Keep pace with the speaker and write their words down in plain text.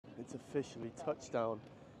it's officially touchdown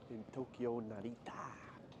in Tokyo Narita.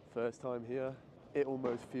 First time here. It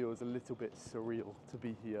almost feels a little bit surreal to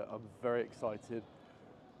be here. I'm very excited.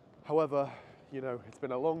 However, you know, it's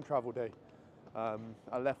been a long travel day.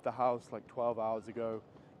 I left the house like 12 hours ago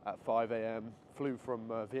at 5 a.m. Flew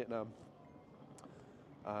from Vietnam.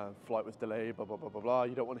 Flight was delayed, blah, blah, blah, blah, blah.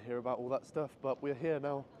 You don't want to hear about all that stuff, but we're here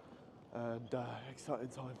now and exciting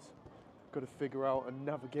times. Got to figure out and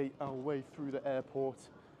navigate our way through the airport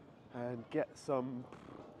and get some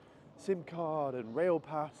SIM card and rail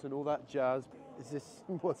pass and all that jazz. Is this,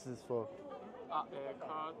 what's this for? Card.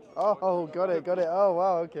 Oh, got it. Oh,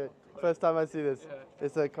 wow, okay. First time I see this. Yeah.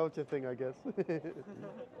 It's a culture thing, I guess.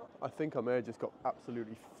 I think I may have just got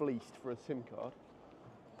absolutely fleeced for a SIM card,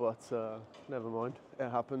 but never mind, it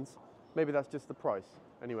happens. Maybe that's just the price.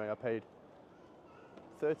 Anyway, I paid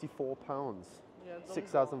 £34,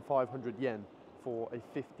 6,500 yen for a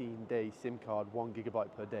 15-day SIM card, 1 GB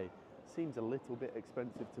per day. Seems a little bit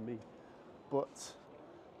expensive to me, but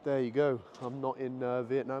there you go. I'm not in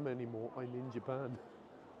Vietnam anymore, I'm in Japan.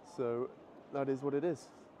 So that is what it is.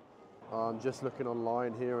 I'm just looking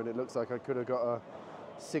online here and it looks like I could have got a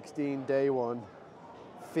 16-day one,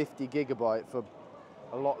 50 GB for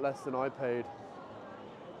a lot less than I paid.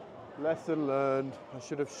 Lesson learned. I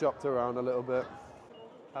should have shopped around a little bit.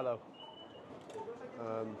 Hello.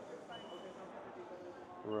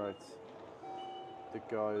 Right. The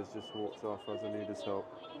guy has just walked off as I need his help.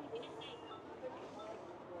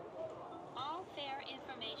 All fare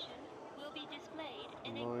information will be displayed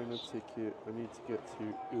in Liner English. ticket. I need to get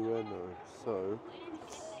to Ueno. So.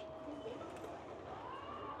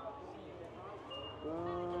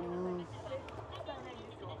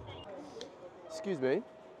 Excuse me.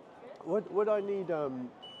 Would I need a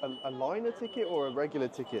liner ticket or a regular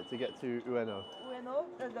ticket to get to Ueno? Ueno,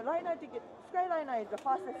 the liner ticket, Skyliner is the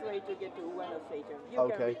fastest way to get to Ueno station. You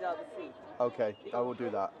Okay. can reserve a seat. Okay, I will do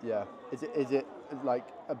that. Yeah. Is it like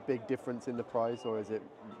a big difference in the price or is it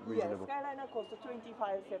reasonable? Yes, Skyliner costs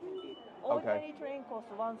 25.70. Okay. Ordinary train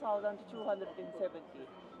costs 1,270.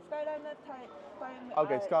 Skyliner time.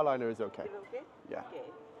 Okay, Skyliner is okay. Is it okay? Yeah.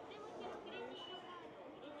 Okay.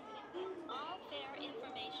 All fare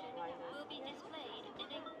information will be displayed in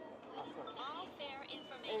English. All fare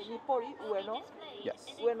information Nippori, will be Ueno. displayed Yes.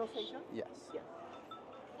 in Ueno English. station? Yes. Yes.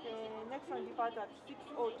 Next one depart at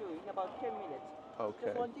 6:02 in about 10 minutes. Okay.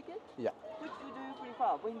 Just one ticket? Yeah. Which do you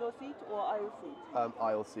prefer, window seat or aisle seat?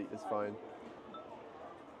 Aisle seat is fine.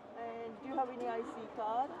 And do you have any IC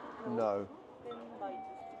card? No. Then buy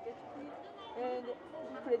this ticket, please. And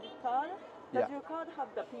credit card? Does Yeah. your card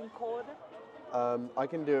have the PIN code? I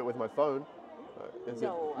can do it with my phone. Is No,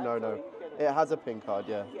 it? I'm No, no. sorry. It has a PIN card,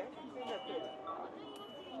 yeah. Yes, then the credit card.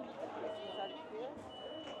 Yes, inside here.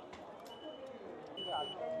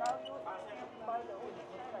 And now you buy the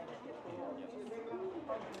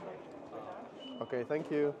Okay,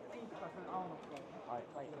 thank you.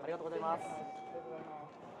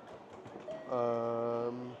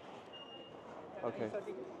 Okay.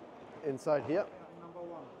 Inside here.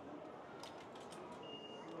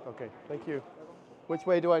 Okay, thank you. Which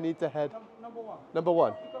way do I need to head? Number one. Number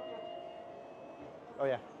one. Oh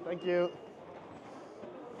yeah, thank you.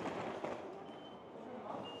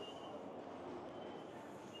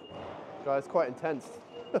 Guys, quite intense.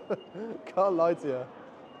 Can't lie to you.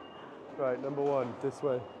 Right, number one, this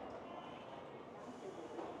way.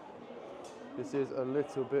 This is a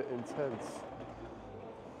little bit intense.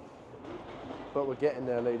 But we're getting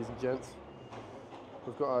there, ladies and gents.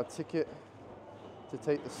 We've got our ticket to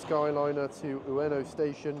take the Skyliner to Ueno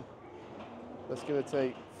station. That's going to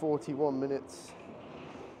take 41 minutes.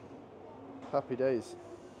 Happy days.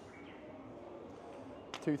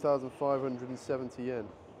 2,570 yen.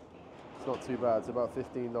 It's not too bad, it's about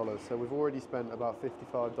 $15. So we've already spent about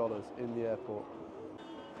 $55 in the airport.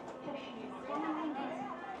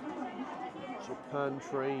 Japan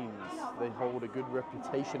trains, they hold a good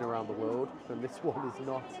reputation around the world, and this one is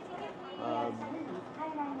not.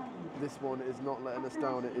 This one is not letting us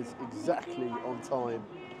down. It is exactly on time,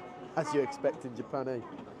 as you expect in Japan, eh?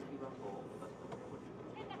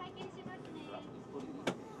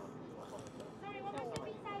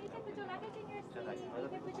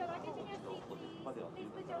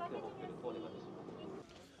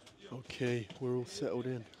 Okay, we're all settled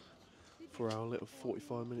in for our little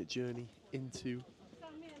 45-minute journey into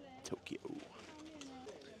Tokyo.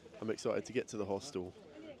 I'm excited to get to the hostel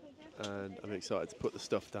and I'm excited to put the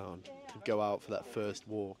stuff down and go out for that first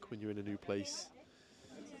walk when you're in a new place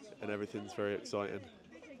and everything's very exciting.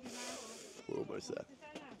 We're almost there.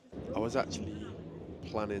 I was actually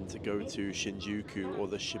planning to go to Shinjuku or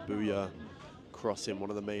the Shibuya crossing, one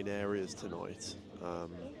of the main areas tonight,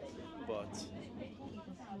 But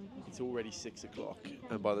it's already 6 o'clock,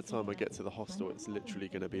 and by the time I get to the hostel, it's literally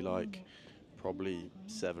going to be like probably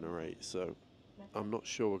 7 or 8. So I'm not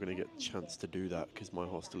sure we're going to get a chance to do that because my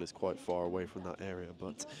hostel is quite far away from that area.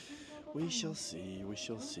 But we shall see. We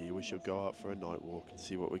shall see. We shall go out for a night walk and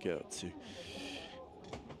see what we get up to.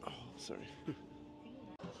 Oh, sorry.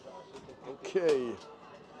 Okay.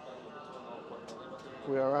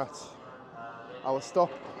 We are at our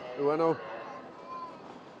stop, Ueno.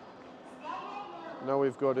 Now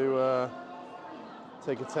we've got to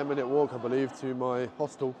take a 10-minute walk, I believe, to my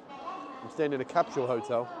hostel. I'm staying in a capsule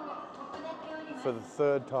hotel for the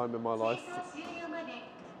 3rd time in my life.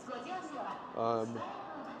 So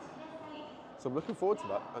I'm looking forward to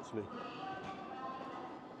that, actually.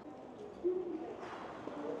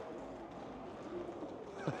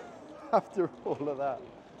 After all of that,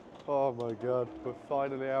 oh my God, we're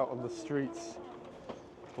finally out on the streets,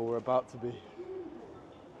 or we're about to be.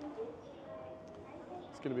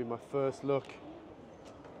 It's going to be my first look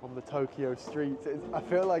on the Tokyo streets. I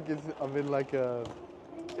feel like I'm in like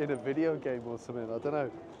in a video game or something. I don't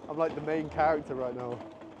know. I'm like the main character right now.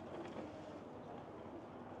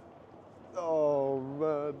 Oh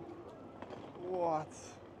man, what?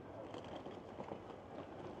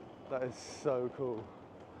 That is so cool.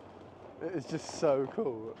 It is just so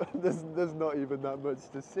cool. There's not even that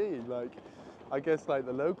much to see. Like, I guess like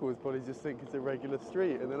the locals probably just think it's a regular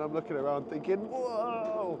street, and then I'm looking around thinking,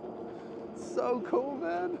 whoa, so cool,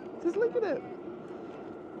 man. Just look at it.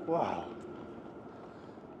 Wow.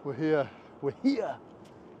 We're here. We're here.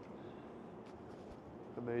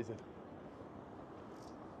 Amazing.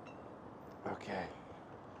 Okay.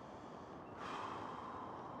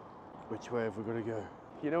 Which way have we got to go?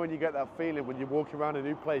 You know when you get that feeling when you're walking around a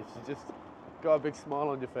new place, you just got a big smile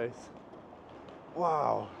on your face.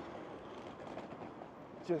 Wow.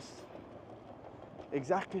 Just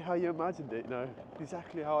exactly how you imagined it, you know?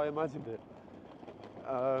 Exactly how I imagined it.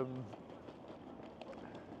 I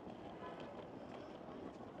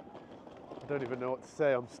don't even know what to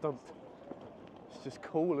say, I'm stumped. It's just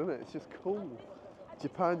cool, isn't it? It's just cool.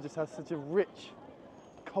 Japan just has such a rich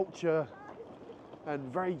culture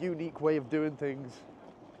and very unique way of doing things.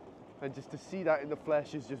 And just to see that in the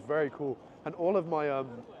flesh is just very cool. And all of my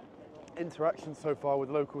interactions so far with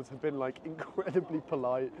locals have been like incredibly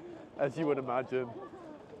polite, as you would imagine.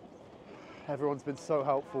 Everyone's been so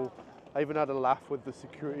helpful. I even had a laugh with the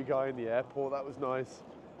security guy in the airport, that was nice.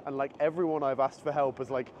 And like everyone I've asked for help has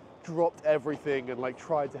like dropped everything and like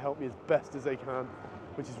tried to help me as best as they can,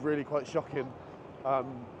 which is really quite shocking.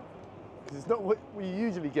 Because it's not what we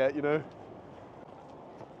usually get, you know.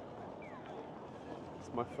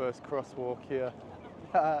 It's my first crosswalk here.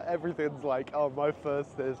 Everything's like, oh, my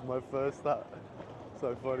first this, my first that.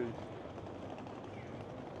 So funny.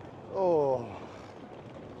 Oh,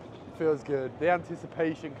 feels good. The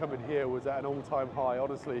anticipation coming here was at an all-time high,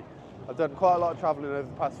 honestly. I've done quite a lot of traveling over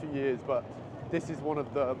the past few years, but this is one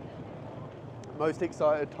of the most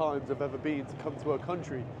excited times I've ever been to come to a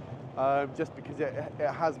country, just because it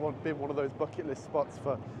has been one of those bucket list spots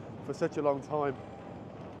for such a long time.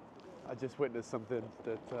 I just witnessed something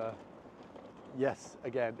that, yes,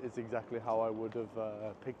 again, is exactly how I would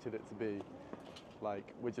have pictured it to be.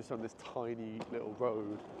 Like, we're just on this tiny little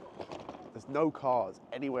road. There's no cars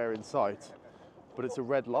anywhere in sight, but it's a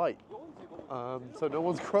red light, so no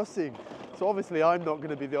one's crossing. So obviously I'm not going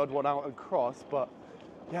to be the odd one out and cross, but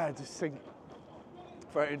yeah, I just think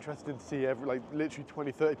very interesting to see like literally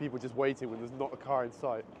 20, 30 people just waiting when there's not a car in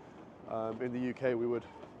sight. In the UK,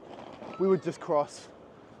 we would just cross.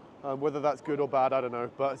 Whether that's good or bad, I don't know,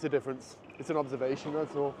 but it's a difference. It's an observation,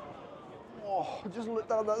 that's all. Oh, just look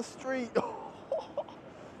down that street.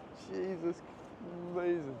 Jesus,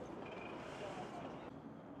 amazing.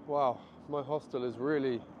 Wow, my hostel is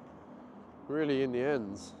really in the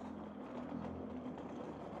ends.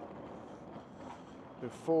 Go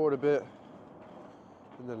forward a bit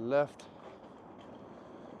and then left.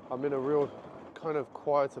 I'm in a real kind of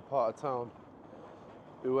quieter part of town,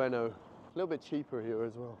 Ueno. A little bit cheaper here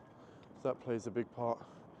as well. So that plays a big part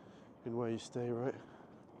in where you stay, right?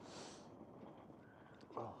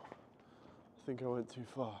 Oh, I think I went too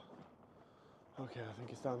far. Okay, I think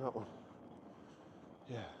it's down that one.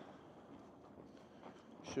 Yeah.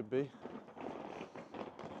 Should be.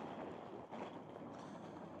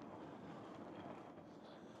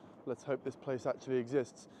 Let's hope this place actually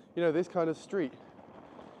exists. You know, this kind of street,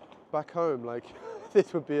 back home, like,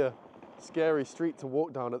 this would be a scary street to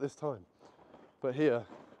walk down at this time. But here,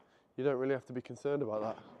 you don't really have to be concerned about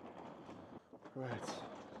that. Right.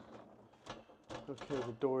 Okay,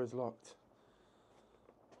 the door is locked.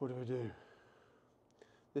 What do we do?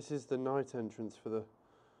 This is the night entrance for the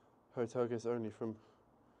hotel guests only from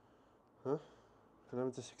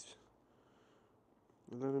 11 to 6.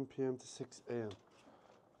 11 p.m. to 6 a.m.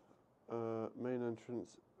 Main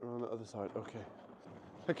entrance on the other side. Okay.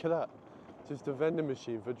 Look at that. Just a vending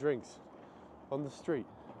machine for drinks on the street.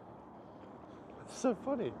 That's so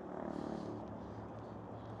funny.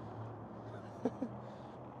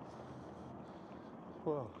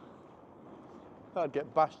 Well, that'd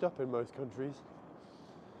get bashed up in most countries.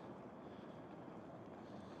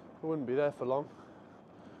 I wouldn't be there for long.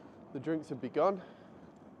 The drinks would be gone.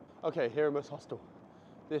 Okay, Hiramus Hostel.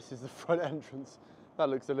 This is the front entrance. That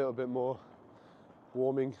looks a little bit more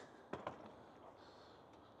warming.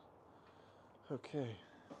 Okay.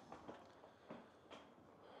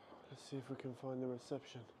 Let's see if we can find the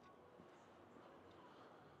reception.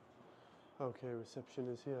 Okay, reception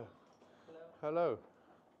is here. Hello.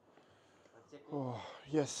 Oh,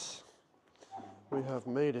 yes. We have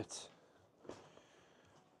made it.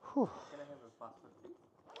 Whew. Can I have a passport, please?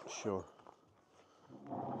 Sure.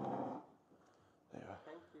 There you are.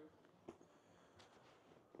 Thank you.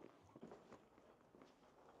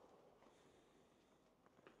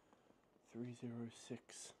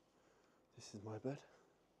 306. This is my bed.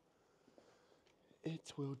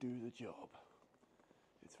 It will do the job.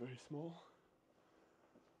 It's very small,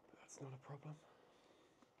 but that's not a problem.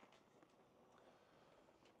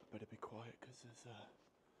 I better be quiet because it's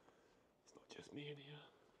not just me in here.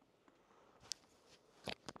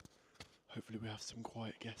 Hopefully we have some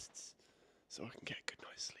quiet guests so I can get a good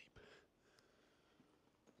night's sleep.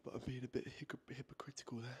 But I'm being a bit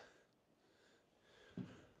hypocritical there.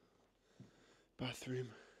 Bathroom,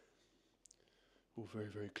 all very,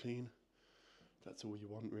 very clean. That's all you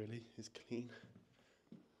want really, is clean.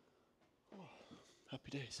 Oh, happy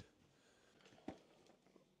days.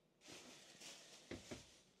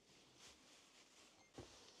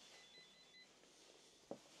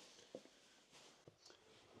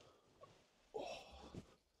 Oh,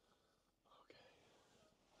 okay.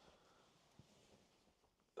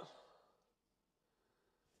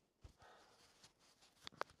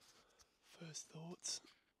 First thoughts,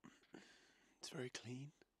 it's very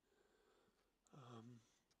clean.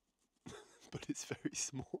 But it's very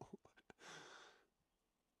small.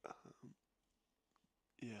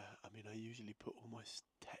 Yeah, I mean, I usually put all my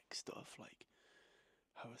tech stuff, like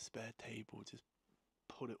have a spare table, just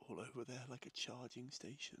put it all over there like a charging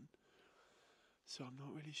station. So I'm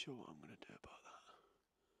not really sure what I'm going to do about that.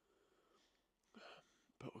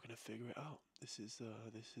 But we're going to figure it out. This is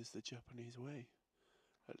the Japanese way,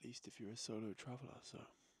 at least if you're a solo traveller, so.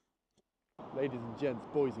 Ladies and gents,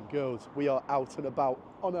 boys and girls, we are out and about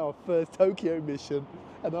on our first Tokyo mission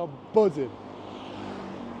and I'm buzzing,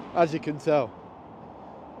 as you can tell.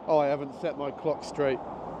 Oh, I haven't set my clock straight.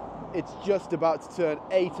 It's just about to turn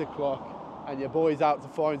 8 o'clock and your boy's out to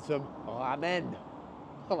find some ramen.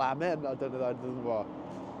 Ramen, I don't know that doesn't work.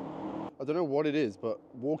 I don't know what it is, but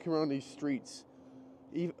walking around these streets,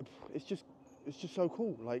 it's just so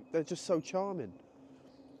cool. Like, they're just so charming.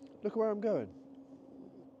 Look where I'm going.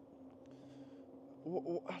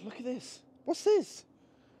 Look at this. What's this?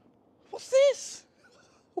 What's this?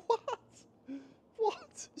 What?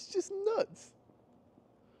 What? It's just nuts.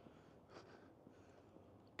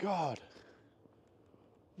 God.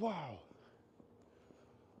 Wow.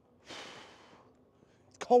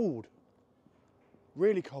 It's cold.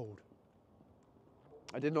 Really cold.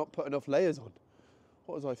 I did not put enough layers on.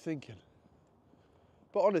 What was I thinking?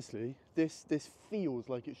 But honestly, this feels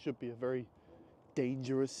like it should be a very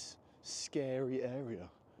dangerous, scary area,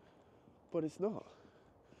 but it's not.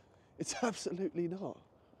 It's absolutely not.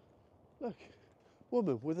 Look,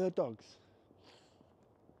 woman with her dogs.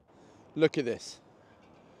 Look at this.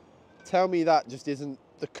 Tell me that just isn't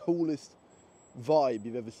the coolest vibe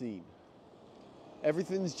you've ever seen.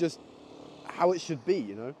 Everything's just how it should be,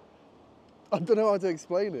 you know? I don't know how to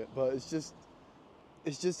explain it, but it's just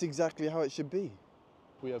exactly how it should be.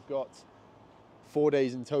 We have got 4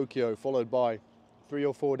 days in Tokyo, followed by 3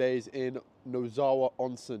 or 4 days in Nozawa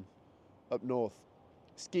Onsen, up north.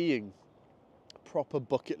 Skiing, proper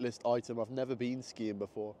bucket list item. I've never been skiing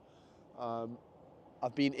before.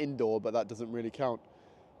 I've been indoor, but that doesn't really count.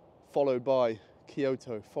 Followed by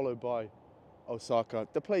Kyoto, followed by Osaka.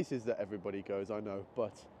 The places that everybody goes, I know,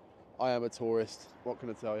 but I am a tourist. What can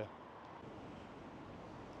I tell you?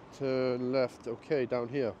 Turn left. Okay, down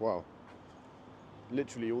here. Wow.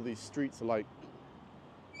 Literally, all these streets are like,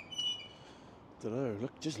 don't know.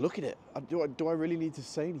 Just look at it. Do I really need to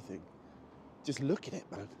say anything? Just look at it,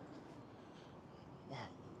 man.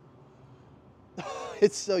 Wow.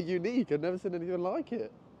 It's so unique. I've never seen anything like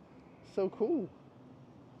it. So cool.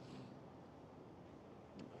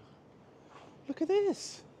 Look at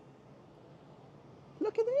this.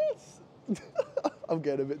 Look at this. I'm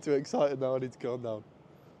getting a bit too excited now. I need to calm down.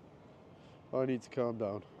 I need to calm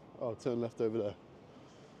down. I'll turn left over there.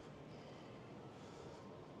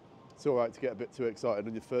 It's all right to get a bit too excited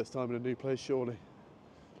on your first time in a new place, surely.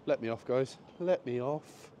 Let me off, guys. Let me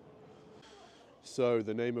off. So,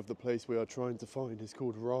 the name of the place we are trying to find is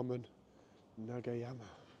called Ramen Nagayama.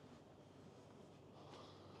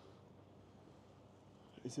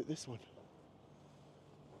 Is it this one?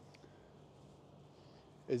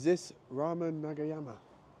 Is this Ramen Nagayama?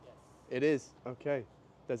 Yes. It is, okay.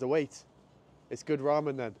 There's a wait. It's good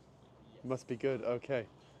ramen then? Yes. Must be good, okay.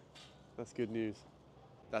 That's good news.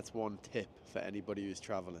 That's one tip for anybody who's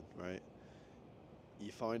traveling, right?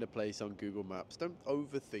 You find a place on Google Maps. Don't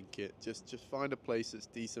overthink it. Just find a place that's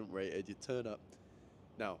decent rated. You turn up.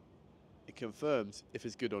 Now, it confirms if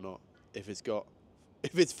it's good or not. If it's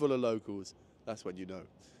full of locals, that's when you know.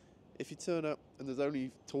 If you turn up and there's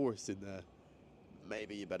only tourists in there,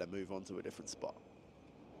 maybe you better move on to a different spot.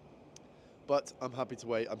 But I'm happy to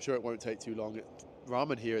wait. I'm sure it won't take too long.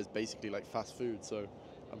 Ramen here is basically like fast food, so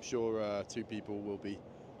I'm sure 2 people will be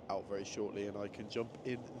out very shortly and I can jump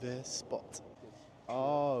in their spot.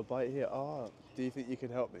 Oh, bite here. Oh, do you think you can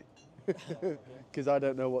help me? Because I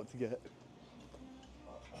don't know what to get.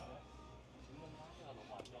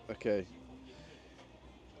 Okay.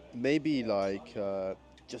 Maybe like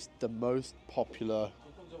just the most popular,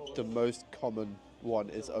 the most common one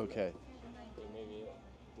is okay. Maybe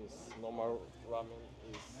this normal ramen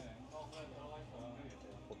is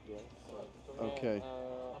popular. Okay.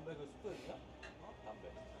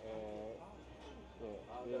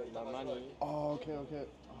 The money. Oh, okay. Oh,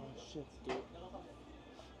 shit.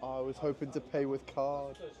 Oh, I was hoping to pay with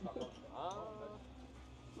card.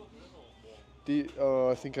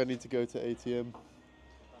 I think I need to go to ATM.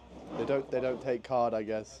 They don't take card, I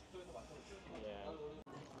guess. Yeah.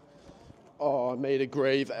 Oh, I made a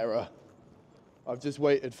grave error. I've just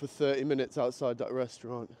waited for 30 minutes outside that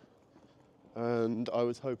restaurant. And I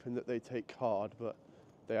was hoping that they take card, but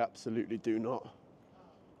they absolutely do not.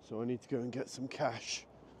 So I need to go and get some cash.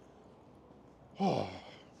 Oh,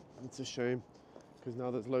 it's a shame, because now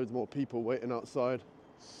there's loads more people waiting outside.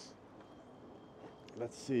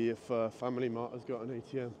 Let's see if Family Mart has got an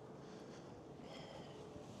ATM.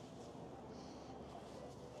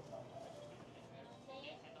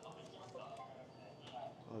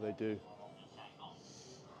 Oh, they do.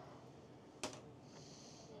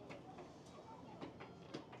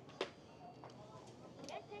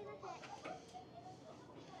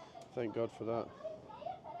 Thank God for that.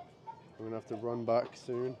 I'm gonna have to run back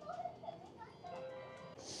soon.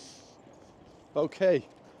 Okay,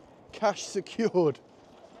 cash secured.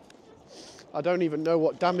 I don't even know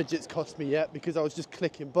what damage it's cost me yet because I was just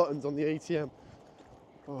clicking buttons on the ATM.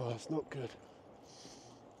 Oh, that's not good.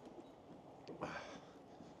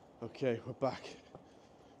 Okay, we're back.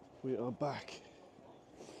 We are back.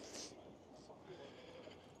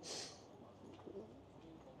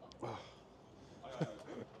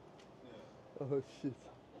 Oh shit.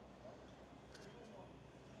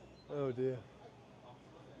 Oh dear.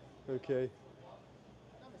 Okay.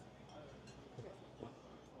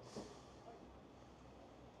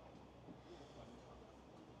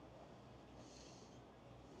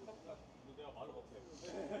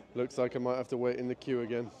 Looks like I might have to wait in the queue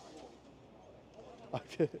again. I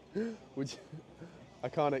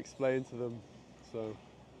can't explain to them, so.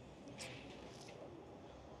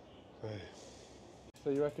 So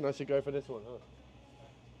you reckon I should go for this one, huh?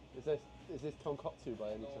 Is this tonkotsu by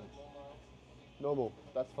any chance? Normal,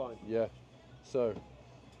 that's fine. Yeah. So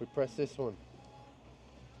we press this one.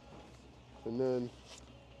 And then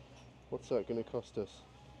what's that gonna cost us?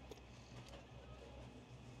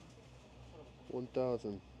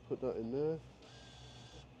 1,000. Put that in there.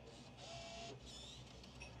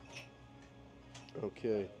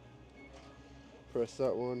 Okay. Press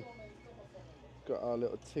that one. Got our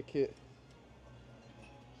little ticket.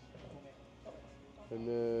 And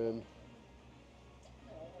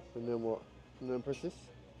then what? And then press this.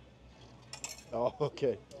 Oh,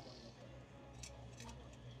 okay.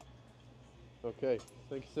 Okay,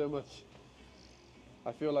 thank you so much.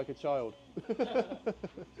 I feel like a child.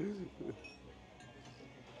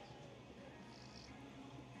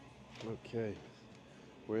 Okay,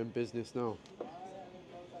 we're in business now.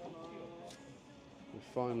 We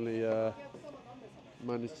finally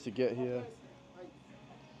managed to get here.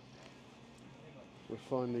 We're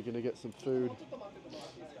finally going to get some food.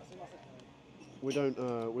 We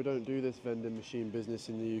don't do this vending machine business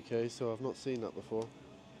in the UK, so I've not seen that before.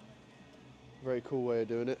 Very cool way of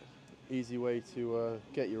doing it. Easy way to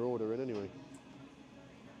get your order in anyway.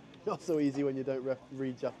 Not so easy when you don't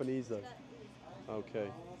read Japanese though. Okay.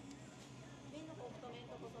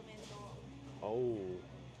 Oh,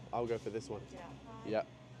 I'll go for this one. Yeah.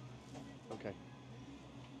 Okay.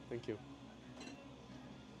 Thank you.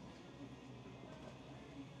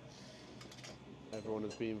 Everyone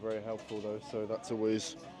has been very helpful though, so that's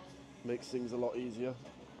always makes things a lot easier.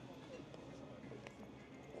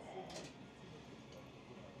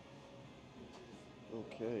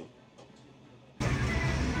 Okay.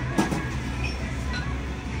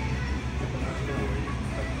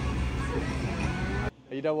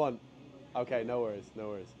 You don't want? Okay, no worries, no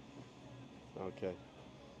worries. Okay,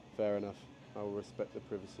 fair enough. I will respect the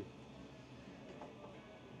privacy.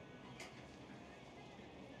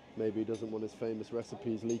 Maybe he doesn't want his famous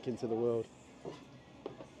recipes leaking to the world.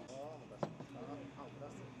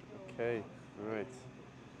 Okay, right.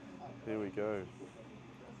 Here we go.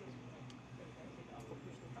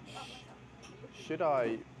 Should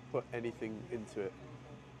I put anything into it?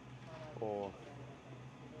 Or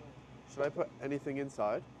should I put anything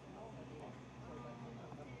inside?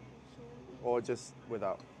 Or just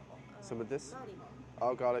without? Some of this?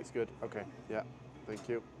 Oh, garlic's good. Okay, yeah. Thank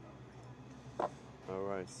you. All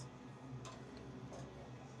right.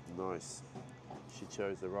 Nice. She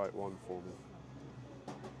chose the right one for me.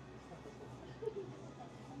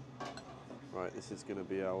 Right, this is going to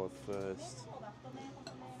be our first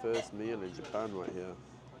meal in Japan right here.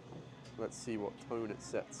 Let's see what tone it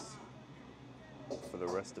sets for the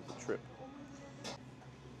rest of the trip.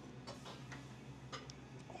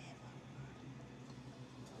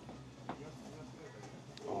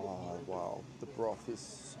 Oh wow, the broth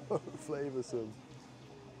is so flavoursome.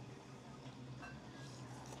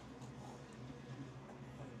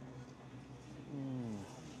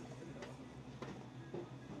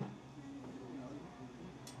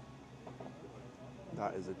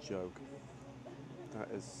 That is a joke. That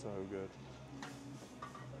is so good.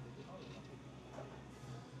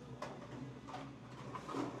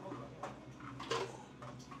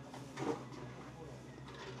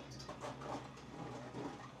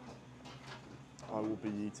 I will be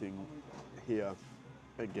eating here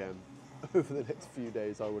again over the next few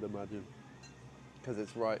days, I would imagine, because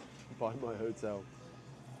it's right by my hotel.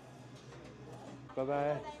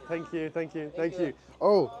 Bye-bye. Thank you, thank you, thank you.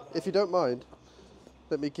 Oh, if you don't mind,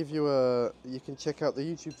 let me give you you can check out the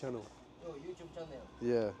YouTube channel. Oh, YouTube channel.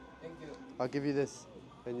 Yeah. Thank you. I'll give you this,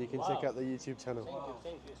 and you can check out the YouTube channel.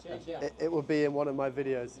 Thank you. Thank you. It will be in one of my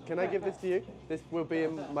videos. Can I give this to you? This will be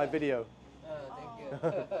in my video. Thank you.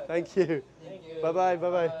 Thank you. Thank you. Bye-bye,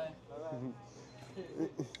 bye-bye.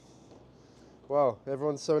 Wow,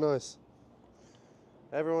 everyone's so nice.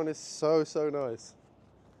 Everyone is so nice.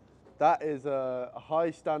 That is a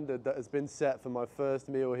high standard that has been set for my first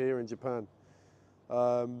meal here in Japan.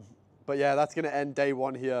 But yeah, that's going to end day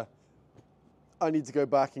one here. I need to go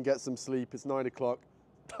back and get some sleep. It's 9 o'clock.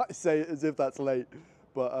 I say it as if that's late,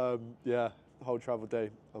 but yeah, whole travel day,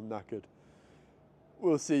 I'm knackered.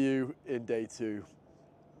 We'll see you in day two.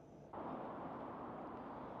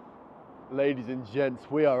 Ladies and gents,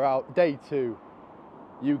 we are out, day two.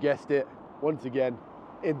 You guessed it, once again,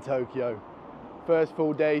 in Tokyo. First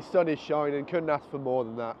full day, sun is shining, couldn't ask for more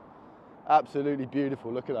than that. Absolutely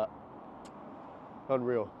beautiful, look at that.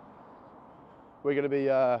 Unreal. We're going to be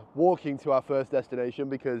walking to our first destination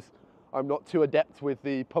because I'm not too adept with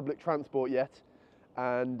the public transport yet,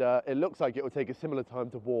 and it looks like it will take a similar time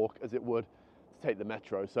to walk as it would to take the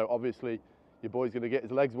metro. So obviously your boy's going to get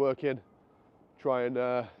his legs working, try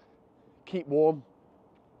and keep warm,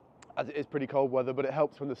 as it is pretty cold weather, but it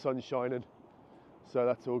helps when the sun's shining, so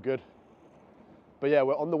that's all good. But yeah,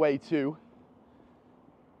 we're on the way to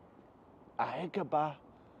Akihabara,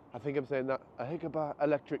 I think I'm saying that, Akihabara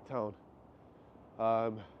Electric Town,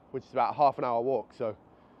 which is about a half an hour walk, so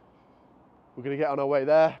we're going to get on our way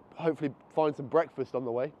there, hopefully find some breakfast on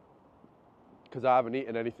the way, because I haven't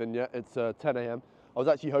eaten anything yet. It's 10 a.m. I was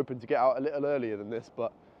actually hoping to get out a little earlier than this,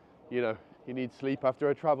 but you know, you need sleep after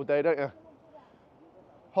a travel day, don't you?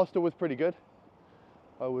 Hostel was pretty good.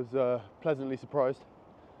 I was pleasantly surprised.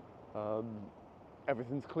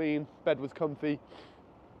 Everything's clean, bed was comfy.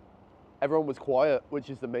 Everyone was quiet, which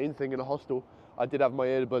is the main thing in a hostel. I did have my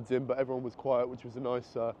earbuds in, but everyone was quiet, which was a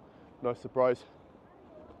nice surprise.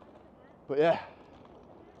 But yeah,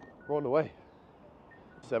 we're on the way.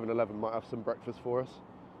 7-Eleven might have some breakfast for us.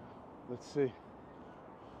 Let's see.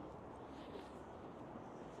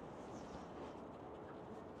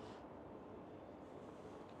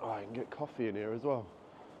 Oh, I can get coffee in here as well.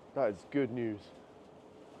 That is good news.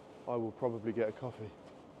 I will probably get a coffee.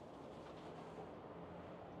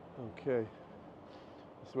 Okay.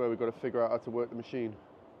 This is where we've got to figure out how to work the machine.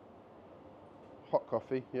 Hot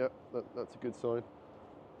coffee, yeah, that's a good sign.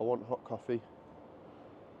 I want hot coffee.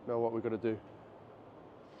 Now what we're going to do.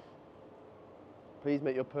 Please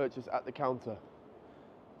make your purchase at the counter.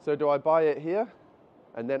 So do I buy it here?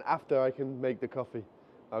 And then after I can make the coffee?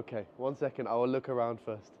 Okay, 1 second, I will look around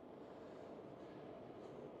first.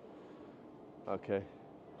 Okay,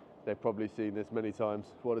 they've probably seen this many times.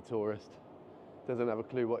 What a tourist. Doesn't have a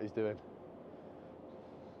clue what he's doing.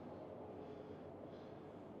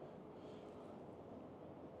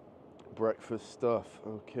 Breakfast stuff,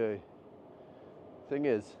 okay. Thing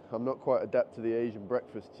is, I'm not quite adept to the Asian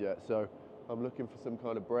breakfasts yet, so I'm looking for some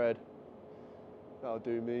kind of bread. That'll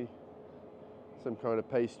do me. Some kind of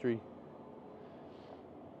pastry.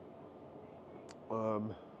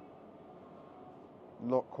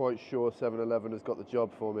 Not quite sure 7-Eleven has got the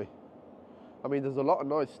job for me. I mean, there's a lot of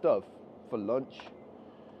nice stuff for lunch.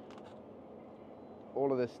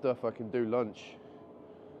 All of this stuff I can do lunch.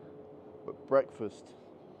 But breakfast,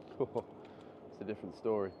 it's a different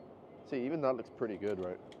story. See, even that looks pretty good,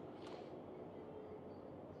 right?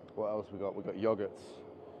 What else we got? We got yogurts.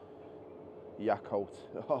 Yakult.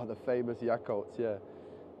 Oh, the famous Yakults, yeah.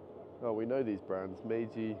 Oh, we know these brands.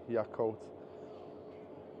 Meiji, Yakult.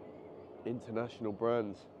 International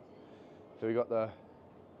brands. So we got the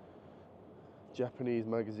Japanese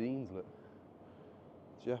magazines, look.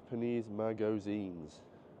 Japanese magazines.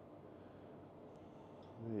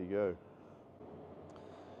 There you go.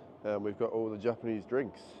 And we've got all the Japanese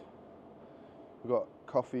drinks. We've got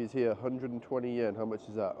coffees here, 120 yen. How much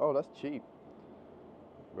is that? Oh, that's cheap.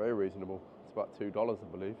 Very reasonable. It's about $2, I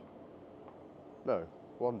believe. No,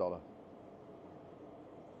 $1.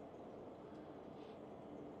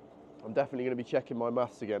 I'm definitely going to be checking my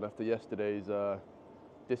maths again after yesterday's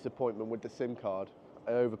disappointment with the SIM card.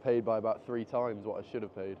 I overpaid by about 3 times what I should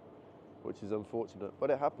have paid, which is unfortunate, but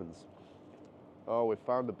it happens. Oh, we've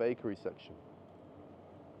found the bakery section.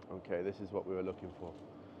 Okay, this is what we were looking for.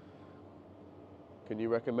 Can you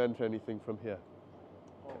recommend anything from here?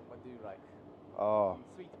 Oh, what do you like? Oh,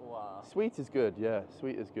 Sweet or? sweet is good, yeah,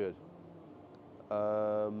 sweet is good.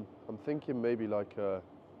 I'm thinking maybe like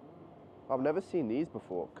I've never seen these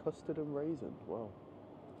before. Custard and raisin, wow.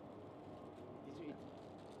 Did you eat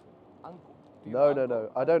anko? No,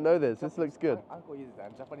 I don't know this. This looks good. Anko is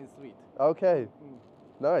a Japanese sweet. Okay,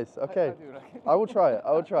 nice, okay. How do you like? I will try it,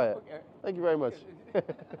 I will try it. Okay. Thank you very much.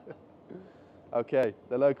 Okay,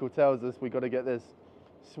 the local tells us we got to get this.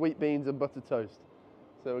 Sweet beans and butter toast.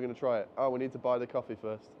 So we're going to try it. Oh, we need to buy the coffee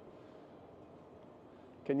first.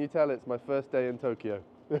 Can you tell it's my first day in Tokyo?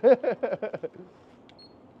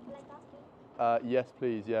 Yes,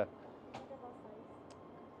 please, yeah.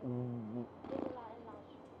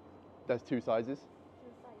 There's 2 sizes?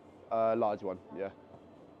 Large one, yeah.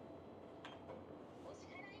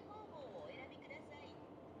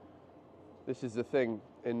 This is the thing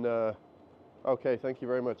in... Okay, thank you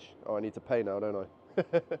very much. Oh, I need to pay now, don't I?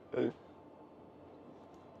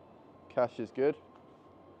 Cash is good.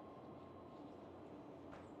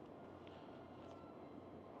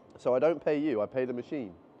 So I don't pay you, I pay the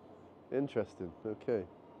machine. Interesting, okay.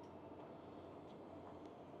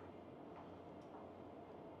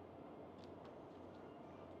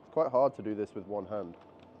 It's quite hard to do this with one hand.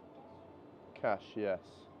 Cash, yes.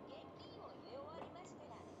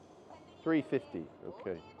 350,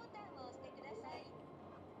 okay.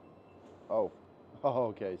 Oh,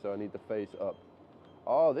 okay, so I need the face up.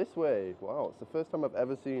 Oh, this way. Wow, it's the first time I've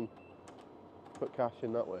ever seen put cash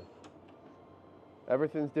in that way.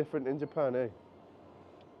 Everything's different in Japan, eh?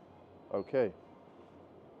 Okay.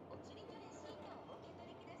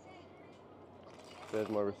 There's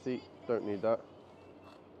my receipt. Don't need that.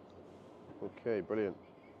 Okay, brilliant.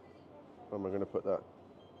 Where am I going to put that?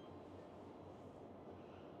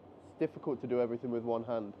 It's difficult to do everything with one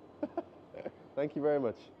hand. Thank you very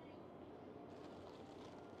much.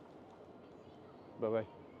 Bye-bye.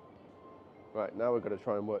 Right, now we're going to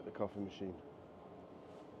try and work the coffee machine.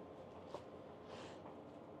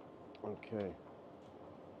 Okay.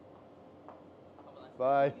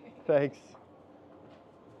 Bye. Thanks.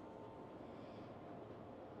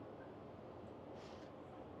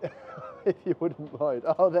 If you wouldn't mind.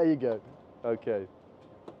 Oh, there you go. Okay.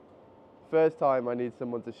 First time I need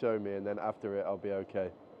someone to show me, and then after it I'll be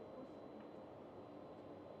okay.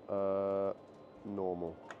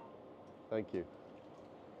 Normal. Thank you.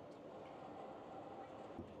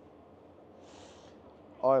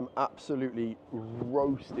 I'm absolutely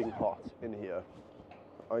roasting hot in here.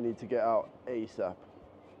 I need to get out ASAP.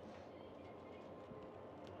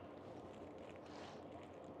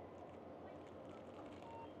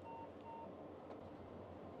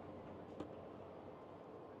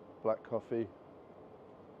 Black coffee.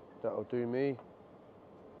 That'll do me.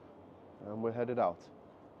 and we're headed out.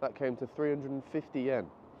 That came to 350 yen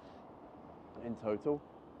in total.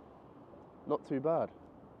 Not too bad.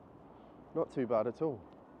 Not too bad at all.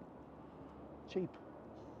 Cheap.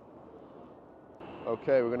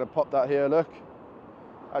 Okay, we're going to pop that here, look.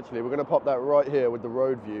 Actually, we're going to pop that right here with the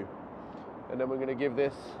road view. And then we're going to give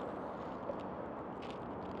this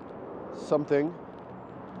something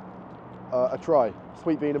a try.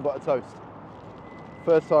 Sweet bean and butter toast.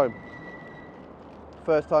 First time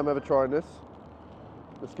ever trying this.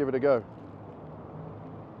 Let's give it a go.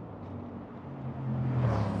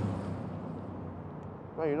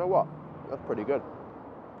 Oh, you know what? That's pretty good.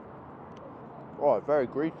 Oh, very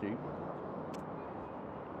greasy.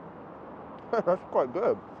 That's quite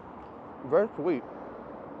good. Very sweet.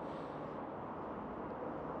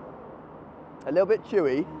 A little bit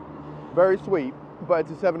chewy, very sweet, but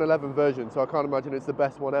it's a 7-Eleven version, so I can't imagine it's the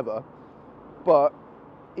best one ever. But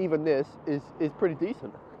even this is pretty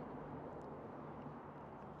decent.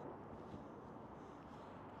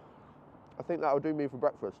 I think that'll do me for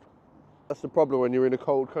breakfast. That's the problem when you're in a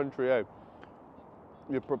cold country, eh?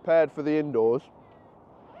 You're prepared for the indoors.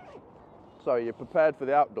 Sorry, you're prepared for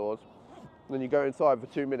the outdoors. And then you go inside for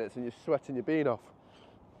 2 minutes and you're sweating your bean off.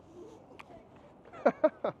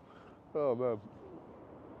 Oh man.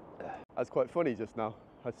 That's quite funny just now.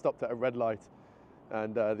 I stopped at a red light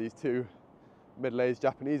and these two middle-aged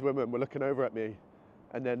Japanese women were looking over at me.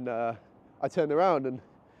 And then I turned around and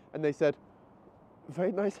they said,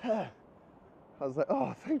 "Very nice hair." I was like,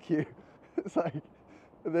 "Oh, thank you." It's like,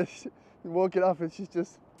 and then walking off and she's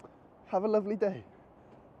just, "Have a lovely day."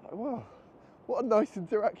 Like, wow, what a nice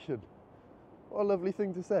interaction. What a lovely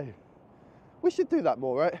thing to say. We should do that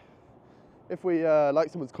more, right? If we like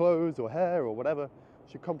someone's clothes or hair or whatever,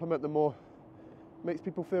 we should compliment them more. Makes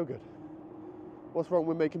people feel good. What's wrong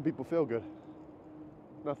with making people feel good?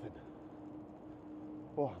 Nothing.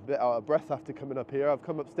 Oh, I'm a bit out of breath after coming up here. I've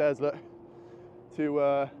come upstairs, look,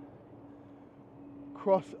 to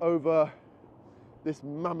cross over this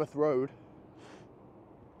mammoth road.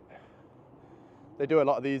 They do a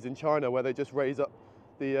lot of these in China where they just raise up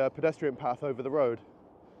the pedestrian path over the road.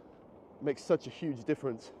 Makes such a huge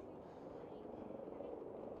difference.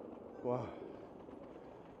 Wow.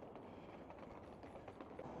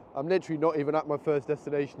 I'm literally not even at my first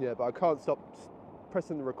destination yet, but I can't stop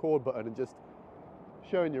pressing the record button and just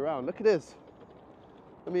showing you around. Look at this.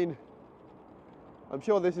 I mean, I'm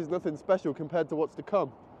sure this is nothing special compared to what's to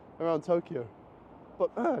come around Tokyo.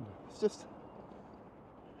 But man, it's just,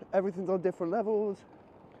 everything's on different levels.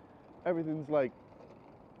 Everything's like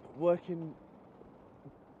working.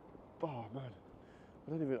 Oh man, I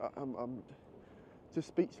don't even, I'm just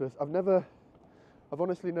speechless. I've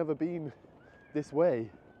honestly never been this way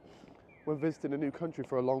when visiting a new country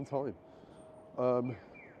for a long time. I'm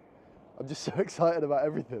just so excited about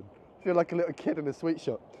everything. I feel like a little kid in a sweet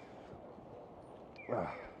shop.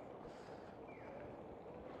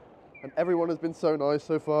 And everyone has been so nice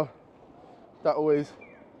so far. That always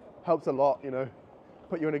helps a lot, you know,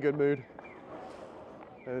 put you in a good mood.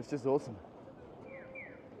 And it's just awesome.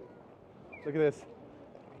 Look at this.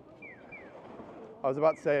 I was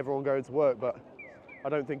about to say everyone going to work, but I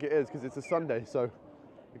don't think it is because it's a Sunday, so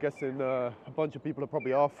I'm guessing a bunch of people are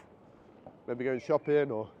probably off, maybe going shopping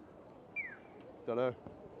or, don't know,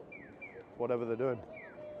 whatever they're doing.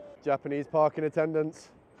 Japanese parking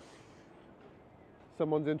attendants.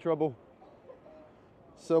 Someone's in trouble.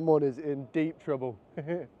 Someone is in deep trouble.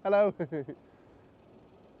 Hello.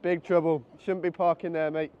 Big trouble. Shouldn't be parking there,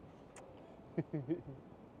 mate.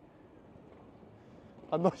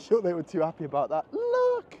 I'm not sure they were too happy about that.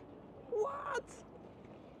 Look! What?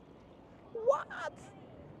 What?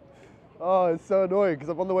 Oh, it's so annoying because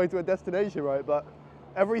I'm on the way to a destination, right? But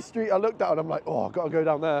every street I looked at, I'm like, oh, I've got to go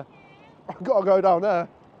down there. I've got to go down there.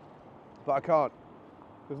 But I can't.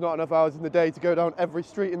 There's not enough hours in the day to go down every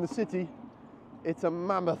street in the city. It's a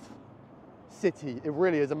mammoth city. It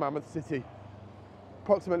really is a mammoth city.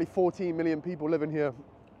 Approximately 14 million people living here.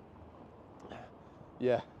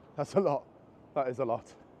 Yeah, that's a lot. That is a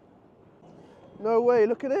lot. No way,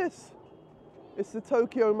 look at this. It's the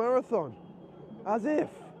Tokyo Marathon. As if.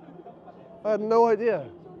 I had no idea.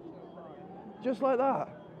 Just like that.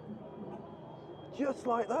 Just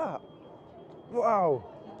like that. Wow.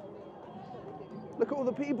 Look at all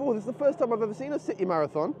the people. This is the first time I've ever seen a city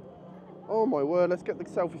marathon. Oh my word, let's get the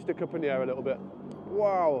selfie stick up in the air a little bit.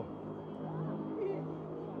 Wow.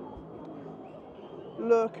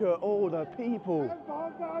 Look at all the people.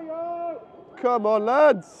 Come on,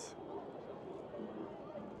 lads.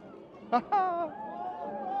 That's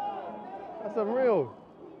unreal.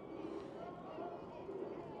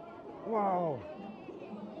 Wow.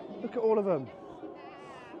 Look at all of them.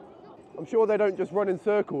 I'm sure they don't just run in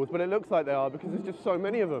circles, but it looks like they are because there's just so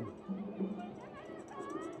many of them.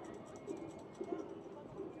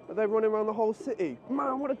 Are they running around the whole city?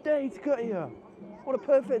 Man, what a day to get here. What a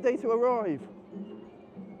perfect day to arrive.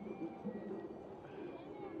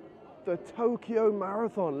 The Tokyo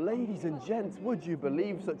Marathon. Ladies and gents, would you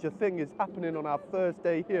believe such a thing is happening on our first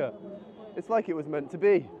day here? It's like it was meant to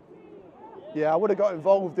be. Yeah, I would have got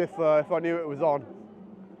involved if I knew it was on.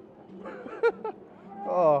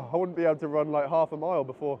 Oh, I wouldn't be able to run like half a mile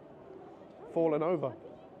before falling over.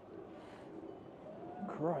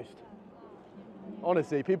 Christ.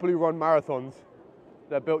 Honestly, people who run marathons,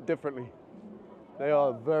 they're built differently. They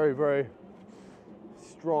are very, very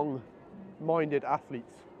strong-minded athletes.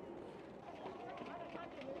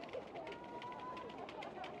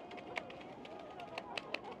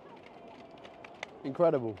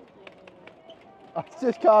 Incredible. I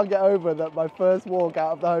just can't get over that my first walk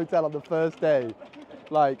out of the hotel on the first day,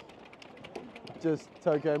 like, just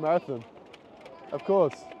Tokyo Marathon. Of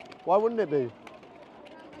course. Why wouldn't it be?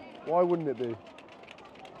 Why wouldn't it be?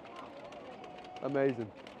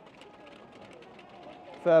 Amazing.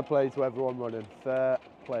 Fair play to everyone running. Fair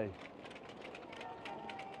play.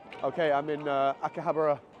 Okay, I'm in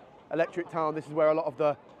Akihabara Electric Town. This is where a lot of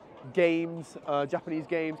the games, Japanese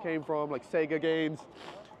games came from, like Sega games,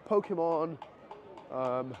 Pokemon,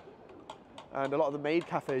 and a lot of the maid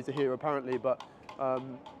cafes are here apparently, but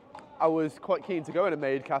I was quite keen to go in a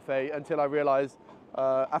maid cafe until I realized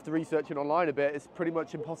after researching online a bit, it's pretty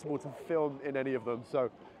much impossible to film in any of them. So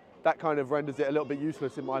that kind of renders it a little bit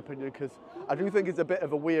useless in my opinion, because I do think it's a bit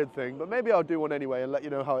of a weird thing, but maybe I'll do one anyway and let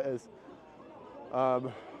you know how it is.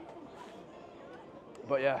 But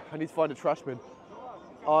yeah, I need to find a trash bin.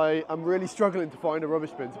 I am really struggling to find a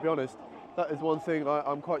rubbish bin, to be honest. That is one thing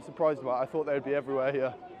I'm quite surprised about. I thought they would be everywhere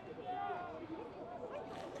here.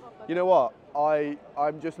 You know what?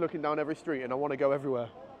 I'm just looking down every street and I want to go everywhere.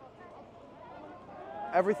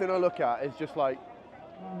 Everything I look at is just like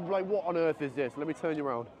what on earth is this? Let me turn you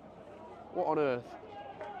around. What on earth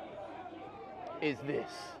is this?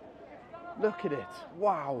 Look at it.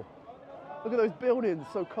 Wow. Look at those buildings,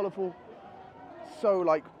 so colourful, so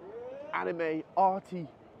like anime, arty.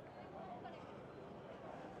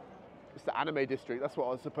 It's the anime district, that's what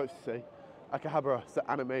I was supposed to say. Akihabara, it's the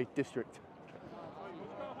anime district.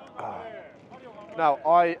 Now,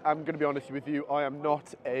 I am going to be honest with you, I am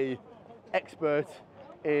not an expert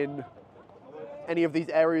in any of these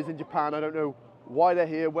areas in Japan. I don't know why they're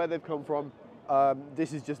here, where they've come from.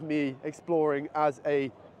 This is just me exploring as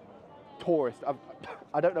a tourist.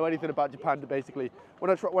 I don't know anything about Japan, basically.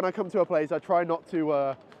 When I come to a place, I try not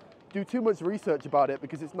to do too much research about it,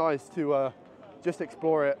 because it's nice to just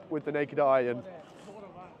explore it with the naked eye and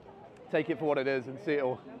take it for what it is and see it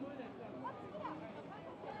all.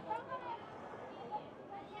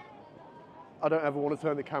 I don't ever want to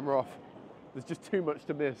turn the camera off. There's just too much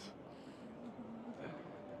to miss.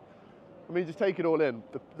 I mean, just take it all in.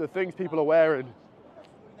 The things people are wearing,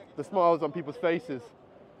 the smiles on people's faces,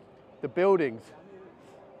 the buildings.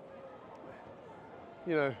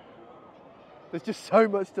 You know, there's just so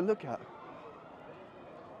much to look at.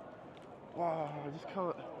 Wow, I just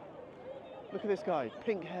can't. Look at this guy,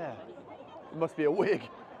 pink hair. It must be a wig.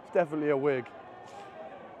 It's definitely a wig.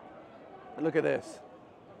 And look at this.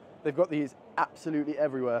 They've got these absolutely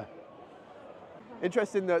everywhere.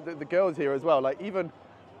 Interesting that the girls here as well, like even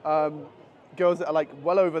girls that are like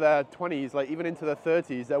well over their 20s, like even into their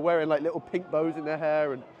 30s, they're wearing like little pink bows in their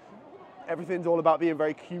hair, and everything's all about being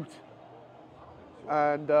very cute.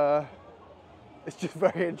 And it's just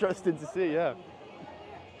very interesting to see, yeah.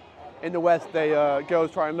 In the West,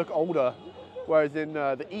 girls try and look older, whereas in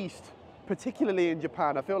the East, particularly in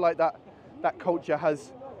Japan, I feel like that culture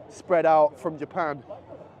has spread out from Japan.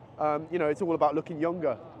 You know, it's all about looking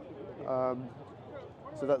younger.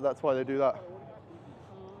 So that's why they do that.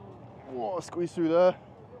 Whoa, squeeze through there.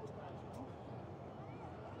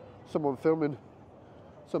 Someone filming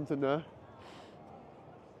something there.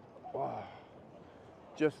 Wow.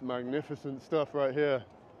 Just magnificent stuff right here.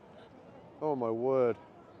 Oh my word.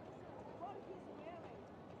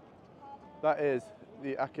 That is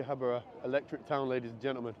the Akihabara Electric Town, ladies and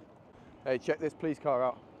gentlemen. Hey, check this police car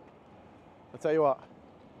out. I'll tell you what,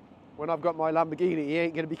 when I've got my Lamborghini, he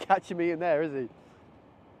ain't gonna be catching me in there, is he?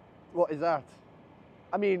 What is that?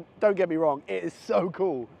 I mean, don't get me wrong, it is so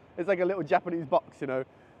cool. It's like a little Japanese box, you know,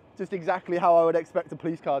 just exactly how I would expect a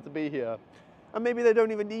police car to be here. And maybe they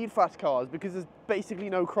don't even need fast cars because there's basically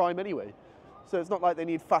no crime anyway. So it's not like they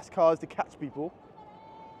need fast cars to catch people.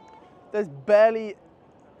 There's barely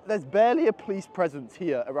a police presence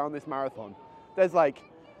here around this marathon. There's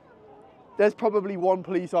there's probably one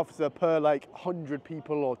police officer per like 100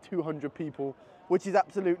 people or 200 people, which is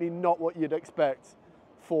absolutely not what you'd expect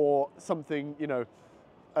for something, you know,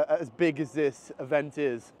 as big as this event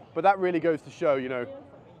is. But that really goes to show, you know,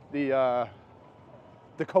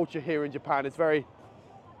 the culture here in Japan is very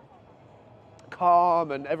calm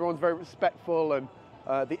and everyone's very respectful, and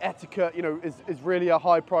the etiquette, you know, is really a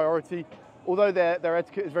high priority. Although their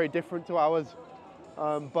etiquette is very different to ours,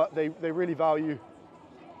 but they really value,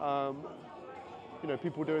 you know,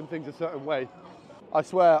 people doing things a certain way. I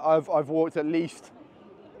swear I've walked at least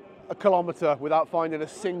a kilometre without finding a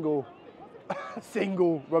single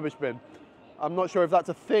rubbish bin. I'm not sure if that's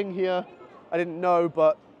a thing here. I didn't know,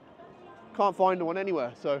 but can't find one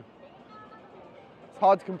anywhere. So it's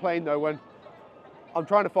hard to complain though when I'm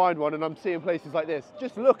trying to find one and I'm seeing places like this.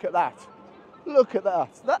 Just look at that. Look at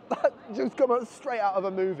that. That just come out straight out of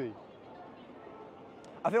a movie.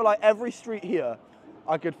 I feel like every street here,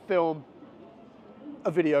 I could film a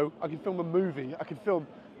video, I could film a movie, I could film.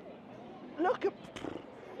 Look at.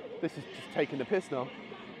 This is just taking the piss now.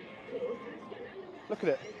 Look at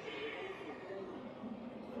it.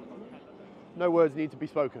 No words need to be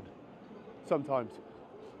spoken. Sometimes.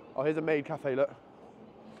 Oh, here's a maid cafe, look.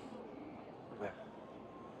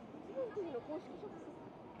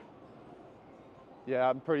 Yeah,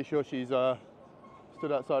 I'm pretty sure she's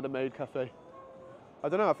stood outside a maid cafe. I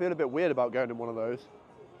don't know, I feel a bit weird about going in one of those.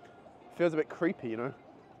 It feels a bit creepy, you know?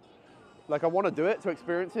 Like I want to do it to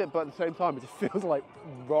experience it, but at the same time it just feels like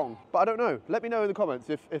wrong. But I don't know. Let me know in the comments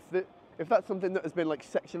if that's something that has been like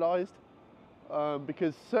sexualized,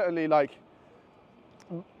 because certainly like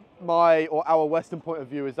my or our Western point of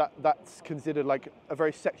view is that that's considered like a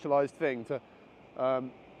very sexualized thing to,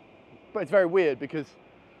 but it's very weird because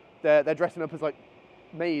they're dressing up as like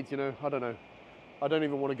maids, you know. I don't know. I don't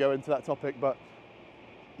even want to go into that topic, but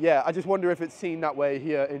yeah, I just wonder if it's seen that way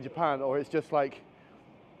here in Japan, or it's just like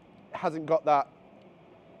hasn't got that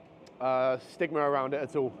stigma around it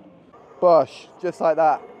at all. Bosh, just like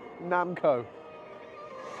that. Namco.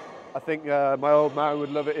 I think my old man would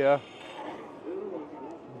love it here.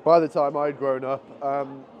 By the time I'd grown up,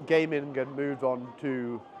 gaming had moved on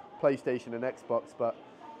to PlayStation and Xbox, but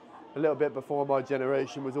a little bit before my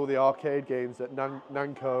generation was all the arcade games that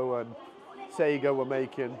Namco and Sega were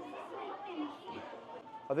making.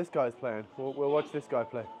 Oh, this guy's playing. We'll watch this guy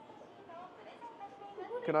play.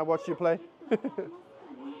 Can I watch you play?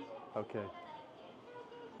 Okay.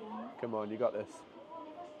 Come on, you got this.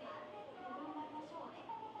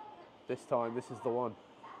 This time, this is the one.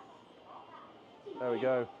 There we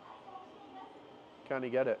go. Can he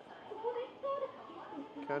get it?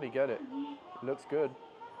 Can he get it? Looks good.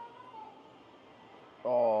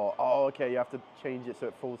 Oh, okay, you have to change it so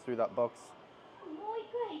it falls through that box.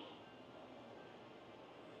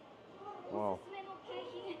 Wow.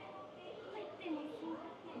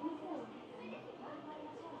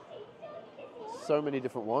 So many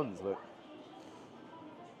different ones, look.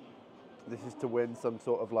 This is to win some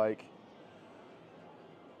sort of like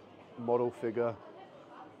model figure.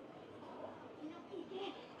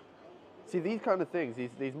 See, these kind of things,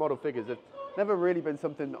 these model figures have never really been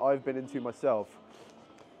something I've been into myself.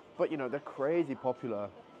 But you know, they're crazy popular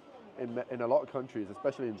in a lot of countries,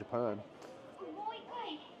 especially in Japan.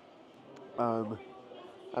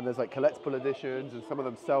 And there's like collectible editions, and some of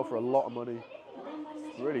them sell for a lot of money.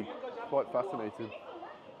 It's really quite fascinating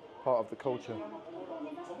part of the culture.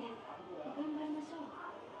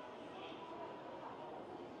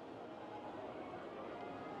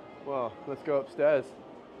 Well, let's go upstairs.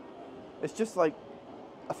 It's just like,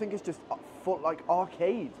 I think it's just full like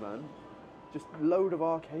arcades, man. Just load of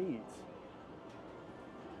arcades.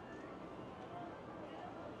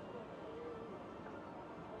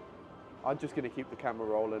 I'm just going to keep the camera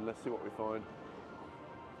rolling. Let's see what we find.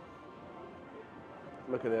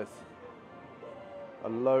 Look at this. A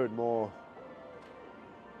load more.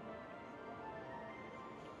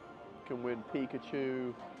 Can win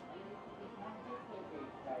Pikachu.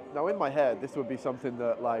 Now in my head, this would be something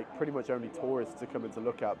that like pretty much only tourists are coming to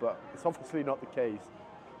look at, but it's obviously not the case.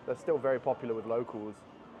 They're still very popular with locals.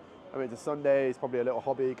 I mean, it's a Sunday, it's probably a little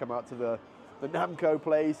hobby. Come out to the Namco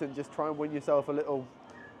place and just try and win yourself a little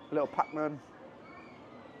Pac-Man.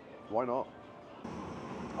 Why not?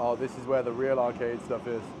 Oh, this is where the real arcade stuff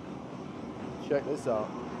is. Check this out.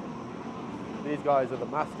 These guys are the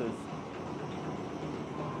masters.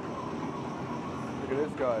 Look at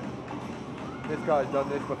this guy. This guy's done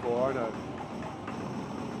this before, I know.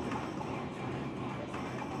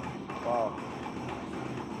 Wow.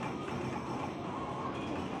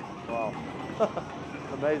 Wow.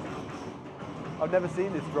 Amazing. I've never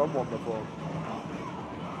seen this drum one before.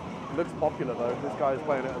 It looks popular though. This guy is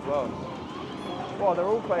playing it as well. Wow, they're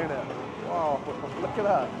all playing it. Wow, look at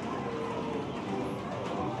that.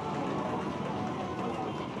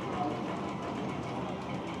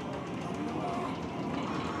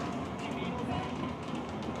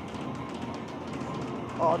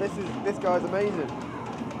 Oh, this guy's amazing.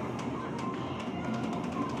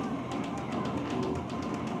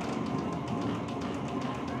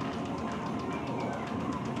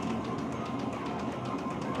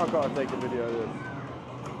 I've got to take a video of this.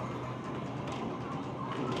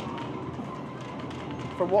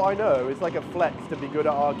 From what I know, it's like a flex to be good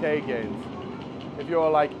at arcade games. If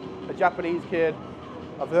you're like a Japanese kid,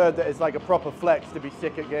 I've heard that it's like a proper flex to be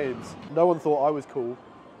sick at games. No one thought I was cool.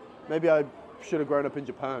 Maybe I should have grown up in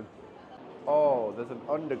Japan. Oh, there's an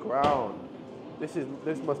underground. This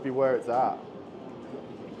must be where it's at.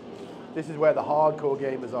 This is where the hardcore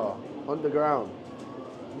gamers are. Underground.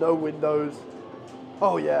 No windows.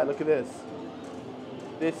 Oh yeah, look at this.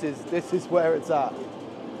 This is where it's at.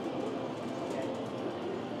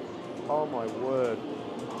 Oh my word.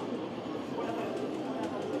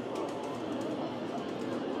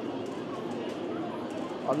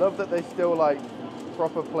 I love that they still like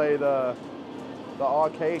proper play the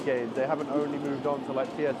arcade games. They haven't only moved on to like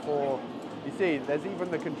PS4. You see, there's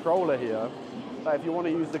even the controller here. Like if you want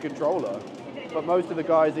to use the controller, but most of the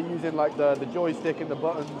guys are using like the joystick and the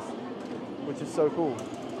buttons, which is so cool.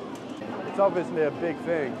 It's obviously a big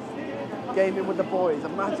thing. Gaming with the boys.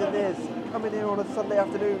 Imagine this, coming here on a Sunday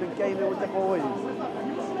afternoon and gaming with the boys.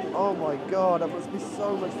 Oh my God, that must be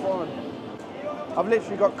so much fun. I've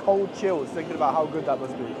literally got cold chills thinking about how good that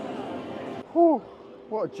must be. Whew,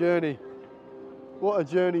 what a journey. What a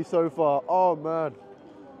journey so far. Oh man.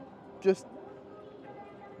 Just,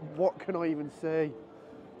 what can I even say?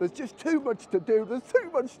 There's just too much to do. There's too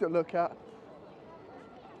much to look at.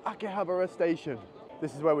 Akihabara station.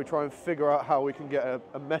 This is where we try and figure out how we can get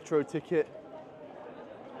a metro ticket.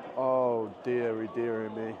 Oh dearie, dearie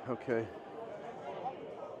me. Okay.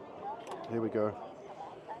 Here we go.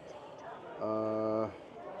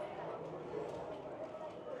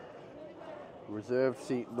 Reserved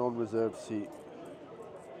seat, non-reserved seat.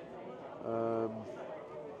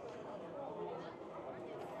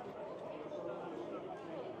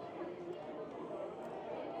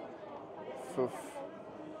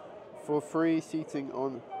 For free seating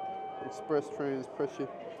on express trains, pressure.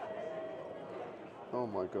 Oh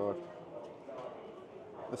my God.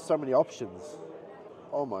 There's so many options.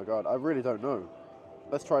 Oh my God, I really don't know.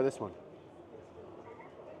 Let's try this one.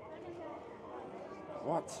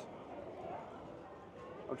 What?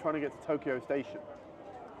 I'm trying to get to Tokyo Station.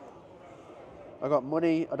 I got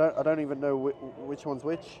money. I don't even know which one's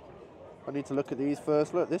which. I need to look at these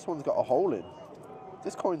first. Look, this one's got a hole in.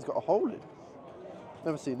 This coin's got a hole in.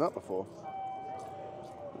 Never seen that before.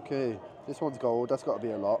 Okay, this one's gold. That's got to be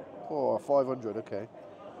a lot. Oh, 500. Okay.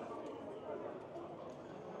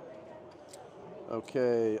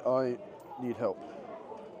 Okay, I need help.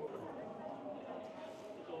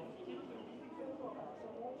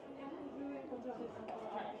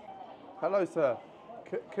 Hello, sir.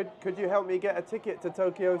 Could you help me get a ticket to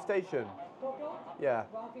Tokyo Station? Tokyo? Yeah.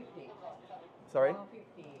 150. Sorry?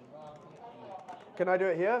 150. 150. Can I do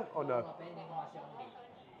it here or no? Vending machine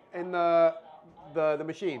only. In the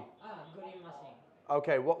machine. Green machine.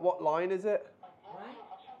 Okay. What line is it? Right?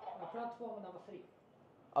 Platform number 3.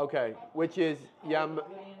 Okay. Which is Green line.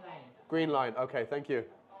 Green line. Okay. Thank you.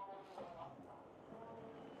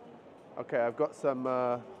 Okay. I've got some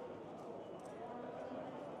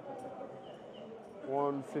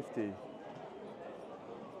 150.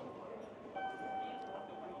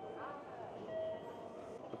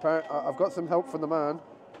 Apparently, I've got some help from the man,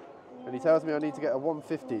 and he tells me I need to get a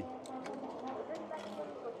 150.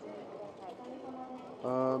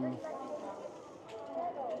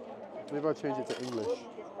 Maybe I'll change it to English.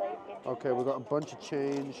 Okay, we've got a bunch of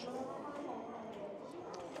change.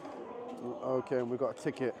 Okay, and we've got a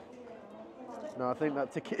ticket. Now I think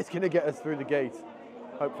that ticket is going to get us through the gate,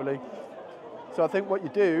 hopefully. So I think what you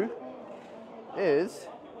do is,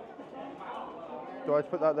 do I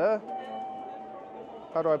put that there?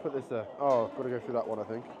 How do I put this there? Oh, I've got to go through that one, I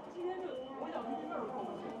think.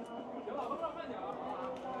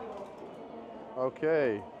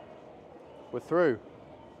 Okay, we're through.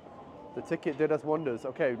 The ticket did us wonders.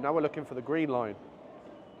 Okay, now we're looking for the green line.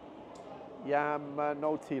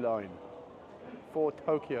 Yamanote line for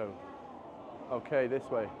Tokyo. Okay, this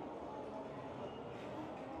way.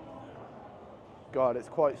 God, it's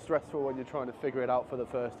quite stressful when you're trying to figure it out for the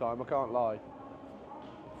first time, I can't lie.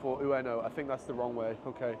 For Ueno, I think that's the wrong way.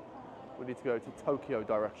 Okay, we need to go to Tokyo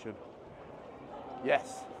direction.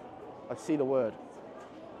 Yes, I see the word.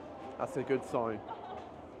 That's a good sign.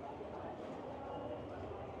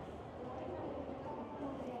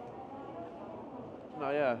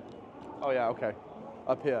 Oh yeah. Oh yeah, okay.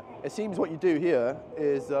 Up here. It seems what you do here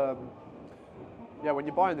is, yeah, when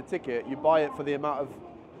you're buying the ticket, you buy it for the amount of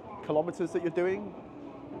kilometers that you're doing,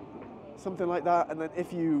 something like that. And then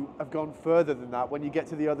if you have gone further than that, when you get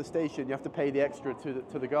to the other station, you have to pay the extra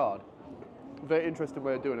to the guard. Very interesting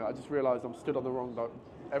way of doing it. I just realized I'm stood on the wrong,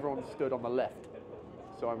 everyone stood on the left.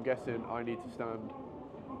 So I'm guessing I need to stand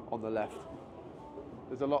on the left.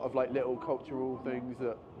 There's a lot of like little cultural things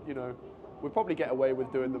that, you know, we'll probably get away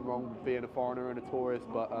with doing them wrong being a foreigner and a tourist,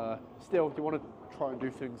 but still, you want to try and do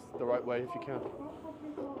things the right way if you can.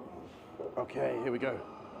 Okay, here we go.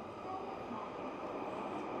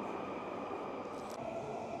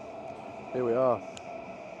 Here we are.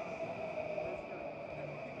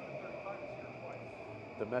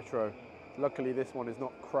 The metro. Luckily this one is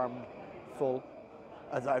not crammed full,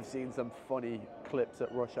 as I've seen some funny clips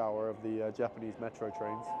at rush hour of the Japanese metro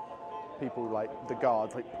trains. People like, the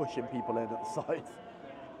guards like pushing people in at the sides.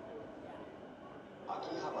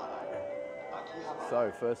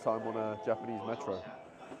 So, first time on a Japanese metro.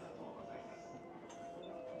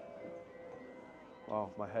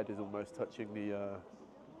 Wow, my head is almost touching the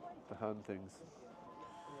hand things.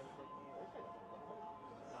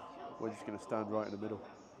 We're just going to stand right in the middle.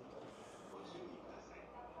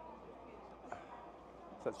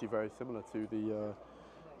 It's actually very similar to the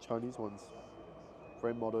Chinese ones.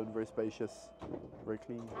 Very modern, very spacious, very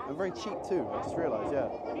clean, and very cheap too. I just realised, yeah.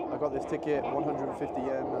 I got this ticket, 150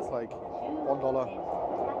 yen, that's like $1.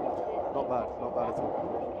 Not bad at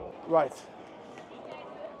all. Right,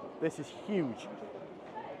 this is huge.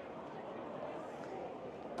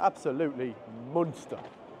 Absolutely monster.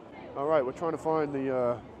 All right, we're trying to find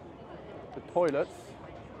the toilets,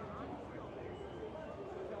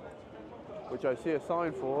 which I see a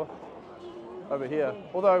sign for over here.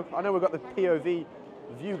 Although I know we've got the POV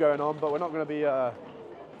view going on, but we're not going to be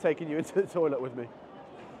taking you into the toilet with me.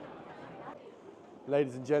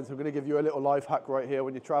 Ladies and gents, I'm going to give you a little life hack right here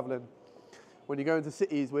when you're traveling. When you go into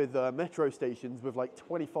cities with metro stations with like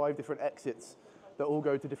 25 different exits that all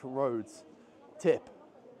go to different roads. Tip: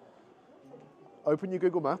 open your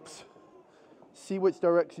Google Maps, see which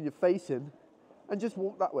direction you're facing, and just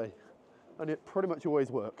walk that way. And it pretty much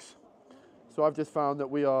always works. So I've just found that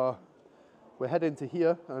we're heading to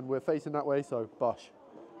here and we're facing that way, so bosh.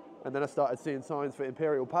 And then I started seeing signs for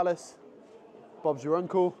Imperial Palace. Bob's your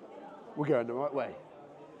uncle. We're going the right way.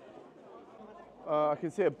 I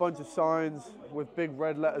can see a bunch of signs with big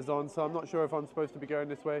red letters on, so I'm not sure if I'm supposed to be going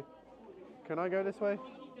this way. Can I go this way?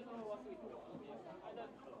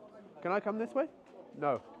 Can I come this way?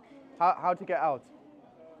 No. How to get out?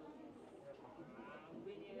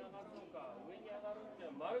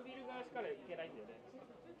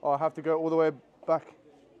 Oh, I have to go all the way back.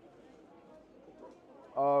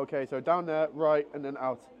 Okay, so down there, right, and then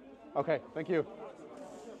out. Okay, thank you.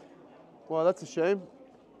 Well, that's a shame.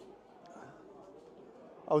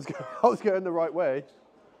 I was going the right way,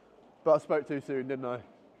 but I spoke too soon, didn't I?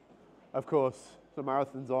 Of course, the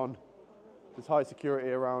marathon's on. There's high security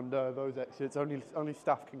around those exits. Only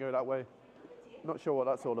staff can go that way. Not sure what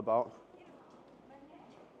that's all about.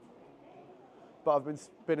 But I've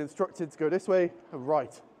been instructed to go this way and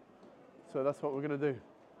right. So that's what we're going to do.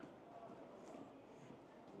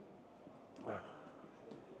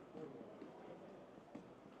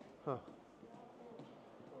 Huh.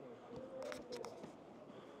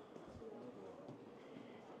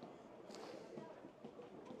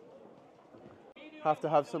 Have to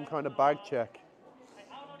have some kind of bag check.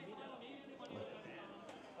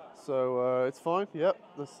 So it's fine. Yep,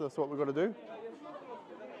 that's what we've got to do.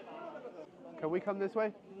 Can we come this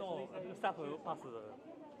way? No, staff pass.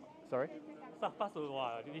 Sorry? Staff pass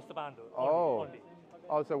wristband. Oh. Only.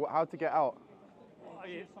 Oh, so how to get out?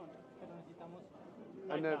 Yes.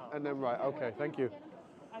 And then right. Okay, thank you.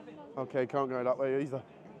 Okay, can't go that way either.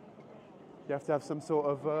 You have to have some sort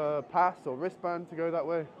of pass or wristband to go that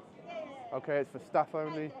way. Okay, it's for staff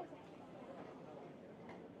only.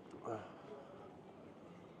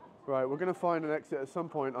 Right, we're going to find an exit at some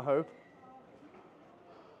point, I hope.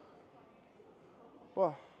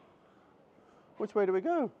 Well, which way do we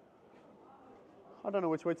go? I don't know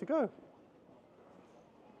which way to go.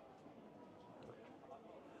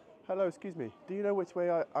 Hello, excuse me. Do you know which way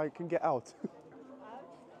I can get out?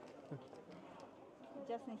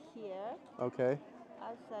 Just here, Okay.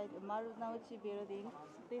 outside Marunouchi building,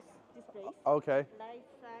 this place. Okay. Right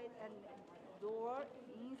side and door,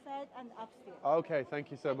 inside and upstairs. Okay,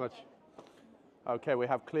 thank you so much. Okay, we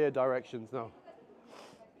have clear directions now.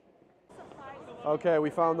 Okay, we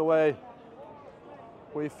found the way.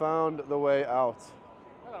 We found the way out.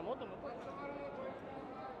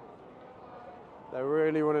 They're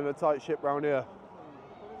really running a tight ship round here.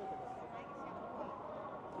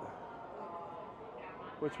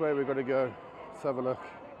 Which way we're gonna go? Let's have a look.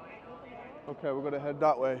 Okay, we're gonna head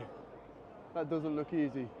that way. That doesn't look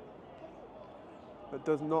easy. That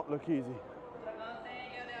does not look easy.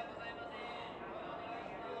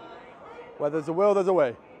 Where there's a will, there's a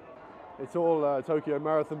way. It's all Tokyo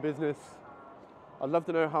Marathon business. I'd love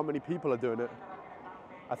to know how many people are doing it.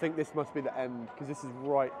 I think this must be the end because this is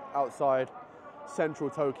right outside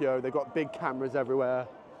central Tokyo. They've got big cameras everywhere.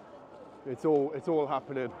 It's all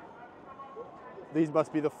happening. These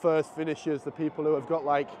must be the first finishers, the people who have got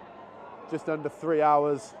like just under 3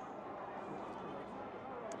 hours.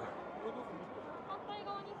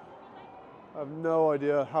 I have no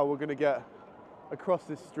idea how we're going to get across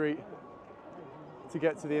this street to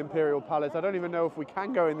get to the Imperial Palace. I don't even know if we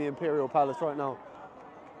can go in the Imperial Palace right now.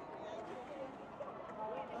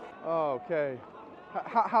 Oh, okay.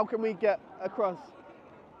 How can we get across?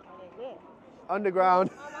 Underground.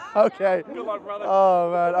 Okay. Good luck, brother.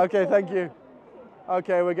 Oh man. Okay, thank you.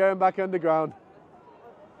 Okay, we're going back underground.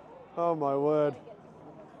 Oh my word.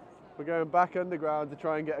 We're going back underground to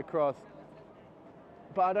try and get across.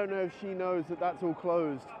 But I don't know if she knows that that's all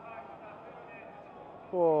closed.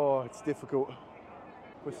 Oh, it's difficult.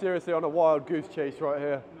 We're seriously on a wild goose chase right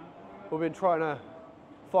here. We've been trying to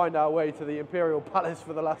find our way to the Imperial Palace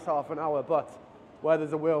for the last half an hour, but where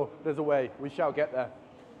there's a will, there's a way. We shall get there.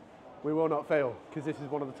 We will not fail, because this is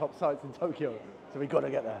one of the top sites in Tokyo, so we gotta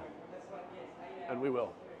get there. And we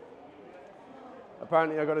will.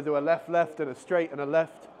 Apparently I've got to do a left, and a straight, and a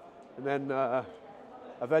left, and then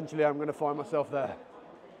eventually I'm gonna find myself there.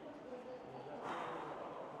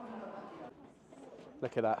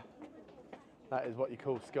 Look at that. That is what you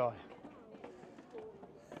call sky.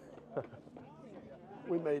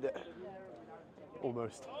 We made it.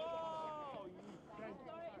 Almost.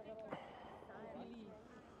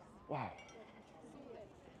 Wow.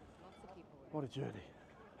 What a journey.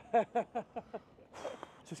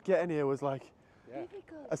 Just getting here was like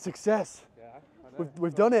a success.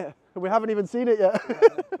 We've done it, and we haven't even seen it yet.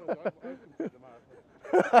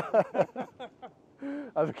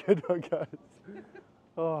 Have a good one, guys.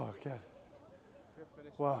 Oh, God.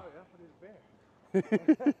 Wow.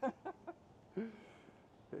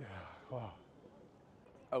 Yeah, wow.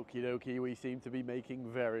 Okie dokie, we seem to be making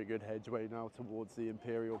very good headway now towards the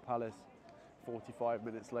Imperial Palace. 45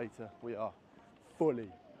 minutes later, we are fully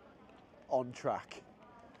on track.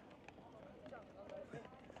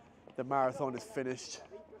 The marathon is finished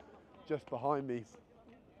just behind me.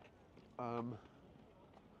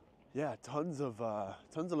 Yeah, tons of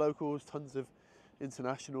locals, tons of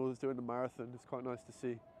internationals doing the marathon. It's quite nice to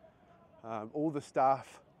see. All the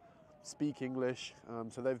staff speak English,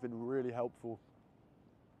 so they've been really helpful.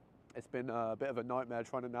 It's been a bit of a nightmare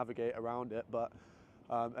trying to navigate around it, but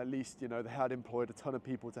at least they had employed a ton of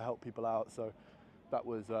people to help people out, so that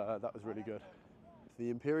was really good. The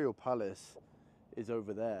Imperial Palace is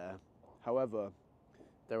over there. However,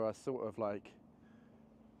 there are sort of like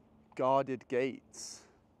guarded gates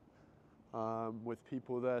with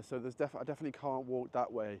people there, so I definitely can't walk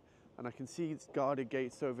that way, and I can see guarded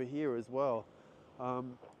gates over here as well,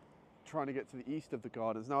 trying to get to the east of the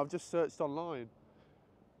gardens. Now I've just searched online.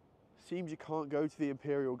 Seems you can't go to the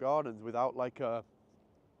Imperial Gardens without like a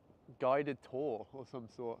guided tour or some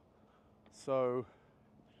sort. So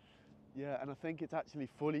yeah, and I think it's actually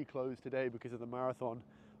fully closed today because of the marathon.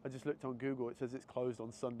 I just looked on Google, it says it's closed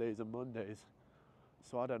on Sundays and Mondays.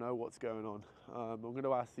 So I don't know what's going on. I'm going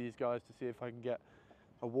to ask these guys to see if I can get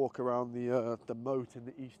a walk around the moat in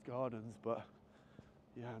the East Gardens, but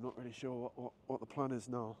yeah, I'm not really sure what the plan is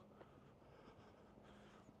now.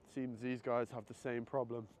 Seems these guys have the same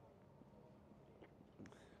problem.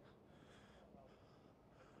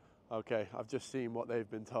 Okay, I've just seen what they've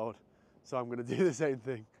been told, so I'm going to do the same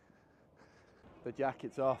thing. The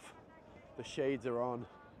jacket's off, the shades are on.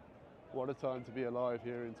 What a time to be alive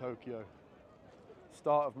here in Tokyo.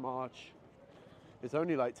 Start of March. It's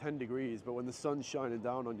only like 10 degrees, but when the sun's shining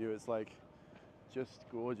down on you, it's like just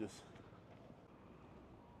gorgeous.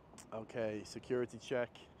 Okay, security check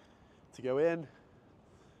to go in,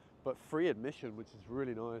 but free admission, which is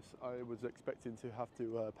really nice. I was expecting to have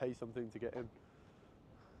to pay something to get in.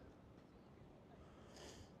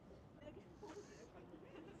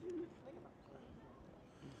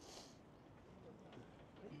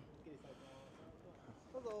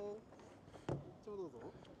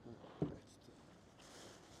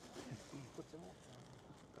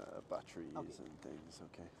 Batteries and things.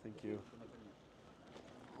 Okay, thank you.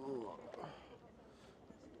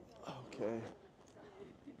 Okay,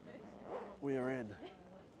 we are in.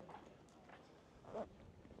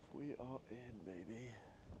 We are in, baby.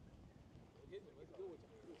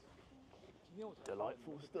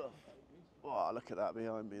 Delightful stuff. Oh, look at that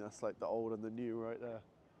behind me. That's like the old and the new right there.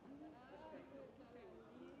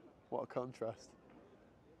 What a contrast.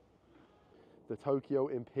 The Tokyo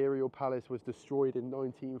Imperial Palace was destroyed in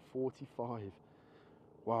 1945.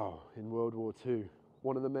 Wow, in World War II.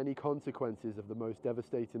 One of the many consequences of the most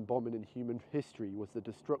devastating bombing in human history was the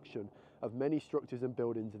destruction of many structures and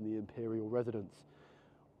buildings in the imperial residence.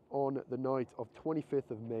 On the night of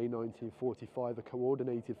 25th of May 1945, a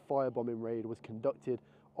coordinated firebombing raid was conducted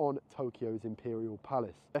on Tokyo's Imperial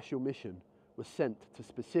Palace. A special mission was sent to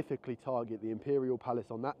specifically target the Imperial Palace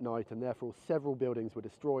on that night, and therefore several buildings were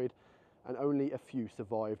destroyed and only a few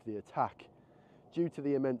survived the attack. Due to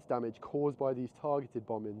the immense damage caused by these targeted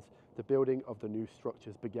bombings, the building of the new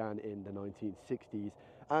structures began in the 1960s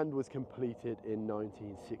and was completed in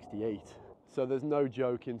 1968. So there's no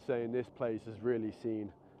joke in saying this place has really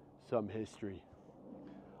seen some history.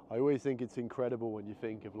 I always think it's incredible when you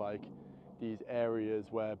think of like these areas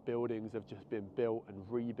where buildings have just been built and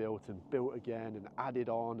rebuilt and built again and added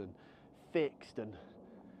on and fixed, and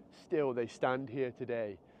still they stand here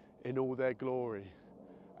today in all their glory,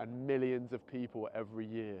 and millions of people every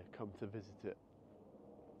year come to visit it.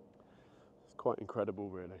 It's quite incredible,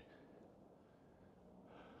 really.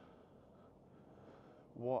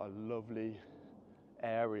 What a lovely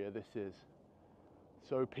area this is.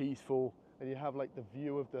 So peaceful, and you have like the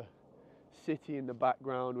view of the city in the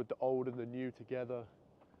background with the old and the new together.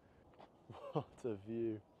 What a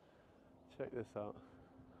view. Check this out.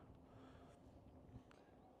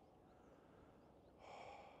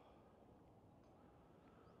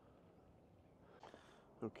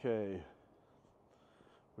 Okay,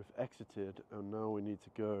 we've exited and now we need to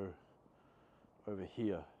go over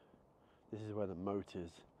here. This is where the moat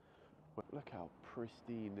is. Look how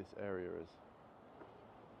pristine this area is.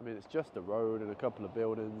 I mean, it's just a road and a couple of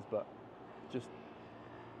buildings, but just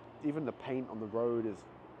even the paint on the road is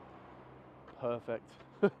perfect.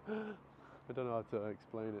 I don't know how to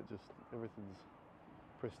explain it, just everything's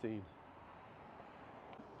pristine.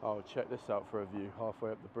 Oh, check this out for a view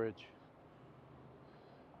halfway up the bridge.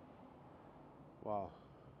 Wow,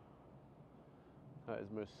 that is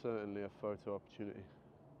most certainly a photo opportunity.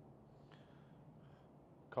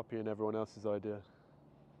 Copying everyone else's idea.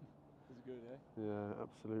 It's good, eh? Yeah,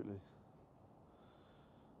 absolutely.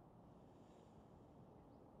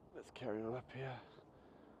 Let's carry on up here.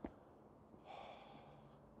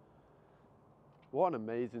 What an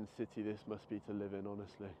amazing city this must be to live in,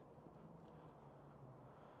 honestly.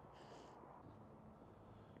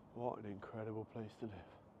 What an incredible place to live.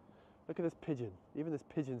 Look at this pigeon. Even this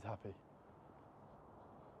pigeon's happy.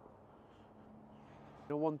 You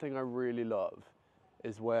know, one thing I really love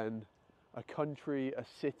is when a country, a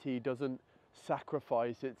city doesn't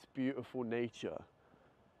sacrifice its beautiful nature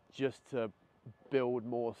just to build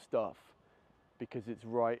more stuff because it's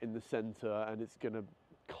right in the center and it's going to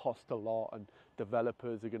cost a lot and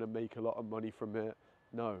developers are going to make a lot of money from it.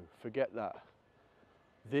 No, forget that.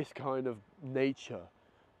 This kind of nature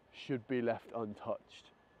should be left untouched.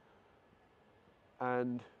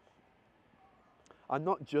 And I'm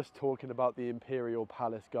not just talking about the Imperial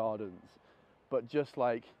Palace Gardens, but just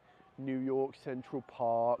like New York Central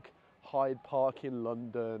Park, Hyde Park in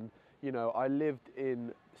London. You know, I lived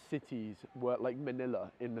in cities where, like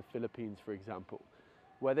Manila in the Philippines, for example,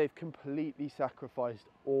 where they've completely sacrificed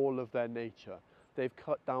all of their nature. They've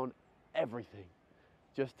cut down everything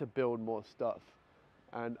just to build more stuff.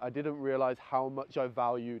 And I didn't realize how much I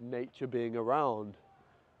value nature being around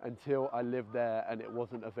until I lived there and it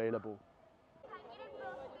wasn't available.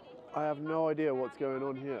 I have no idea what's going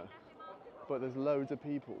on here, but there's loads of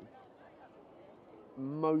people,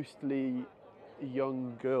 mostly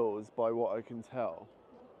young girls by what I can tell.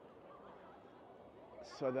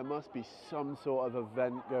 So there must be some sort of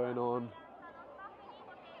event going on.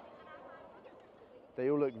 They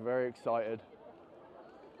all look very excited.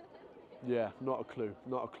 Yeah, not a clue,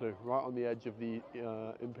 not a clue. Right on the edge of the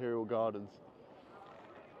Imperial Gardens.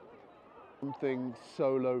 Something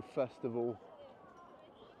solo festival.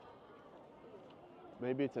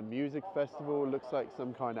 Maybe it's a music festival, looks like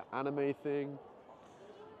some kind of anime thing.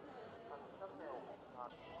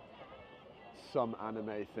 Some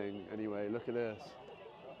anime thing, anyway, look at this.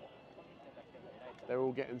 They're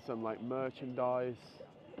all getting some like merchandise.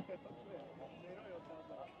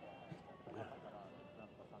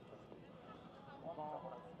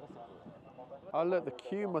 Oh look, the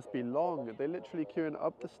queue must be long. They're literally queuing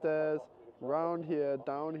up the stairs, round here,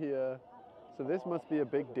 down here. So this must be a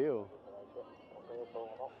big deal.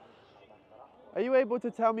 Are you able to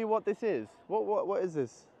tell me what this is? What is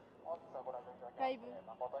this?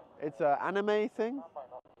 It's an anime thing?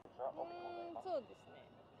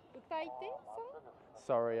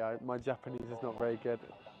 Sorry, my Japanese is not very good.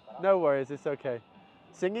 No worries, it's okay.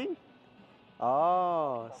 Singing?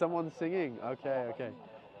 Oh, someone's singing. Okay, okay.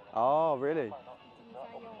 Oh, really?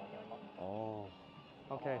 Oh,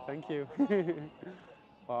 okay, thank you.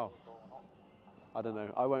 Wow. I don't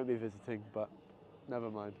know. I won't be visiting, but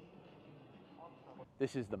never mind.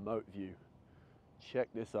 This is the moat view. Check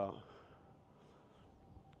this out.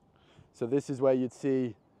 So this is where you'd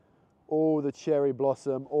see all the cherry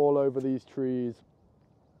blossom all over these trees,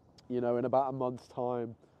 you know, in about a month's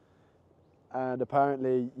time. And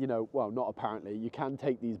apparently, you know, well, not apparently, you can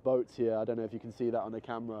take these boats here. I don't know if you can see that on the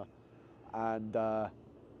camera. And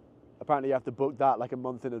apparently you have to book that like a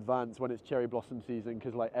month in advance when it's cherry blossom season,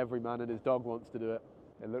 because like every man and his dog wants to do it.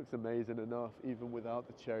 It looks amazing enough, even without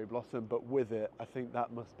the cherry blossom, but with it, I think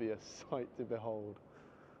that must be a sight to behold.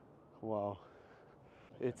 Wow.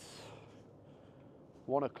 It's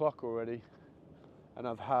 1 o'clock already, and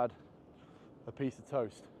I've had a piece of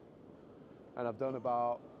toast. And I've done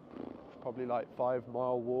about probably like 5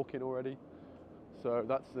 mile walking already. So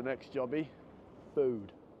that's the next jobby,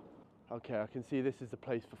 food. Okay, I can see this is the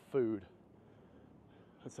place for food.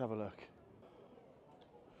 Let's have a look.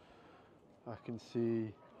 I can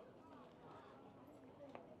see,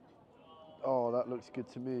 oh, that looks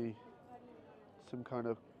good to me. Some kind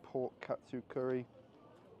of pork katsu curry.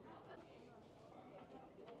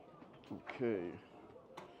 Okay,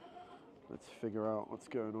 let's figure out what's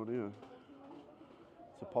going on here.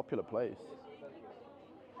 It's a popular place.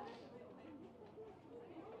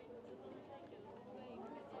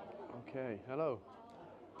 Okay, hello.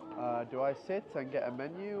 Do I sit and get a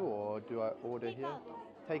menu, or do I order here?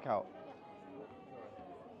 Takeout.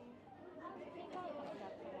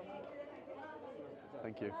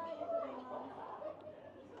 Thank you.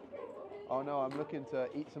 Oh no, I'm looking to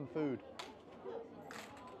eat some food.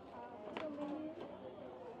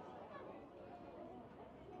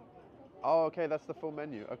 Oh, okay, that's the full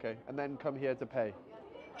menu. Okay, and then come here to pay.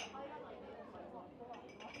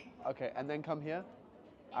 Okay, and then come here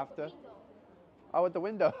after? Oh, at the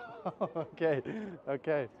window. Okay,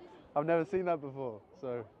 okay. I've never seen that before.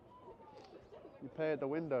 So you pay at the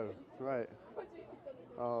window, right?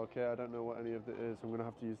 Oh, okay. I don't know what any of it is. I'm gonna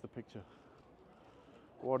have to use the picture.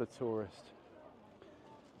 What a tourist.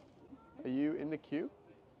 Are you in the queue?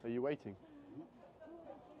 Are you waiting?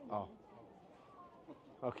 Oh.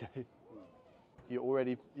 Okay. You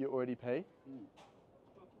already pay?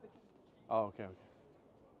 Oh, okay, okay.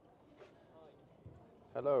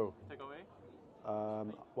 Hello. Take away.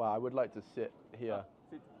 Well, I would like to sit here.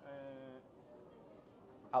 Sit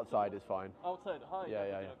Outside is fine. outside. Hi. Yeah,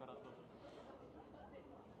 yeah, yeah.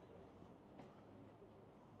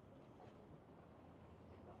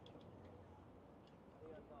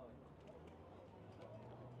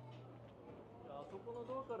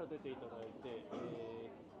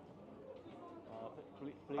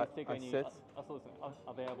 Please take I any sit.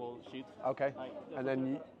 available sheets. Okay. And then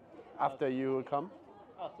you, after you will come?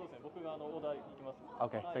 そうですね。僕がオーダー行きます。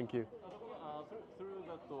 Okay, thank you. Through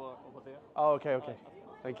that door over there. Oh, okay, okay.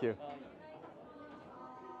 Thank you.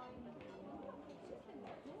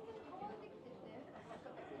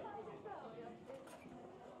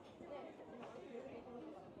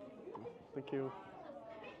 Thank you.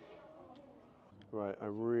 Right, I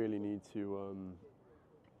really need to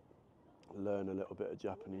learn a little bit of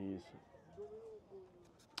Japanese.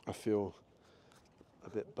 I feel a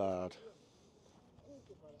bit bad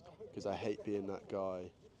because I hate being that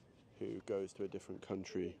guy who goes to a different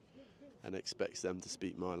country and expects them to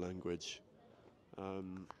speak my language.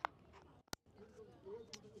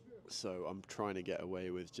 So I'm trying to get away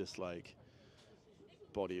with just like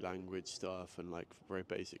body language stuff and like very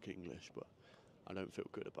basic English, but I don't feel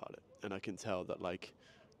good about it. And I can tell that like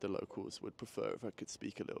the locals would prefer if I could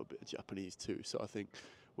speak a little bit of Japanese too. So I think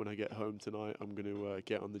when I get home tonight, I'm going to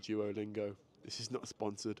get on the Duolingo. This is not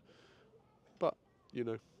sponsored, but you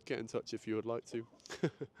know, get in touch if you would like to.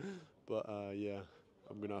 But yeah,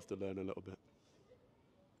 I'm going to have to learn a little bit.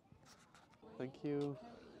 Thank you.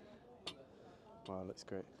 Wow, looks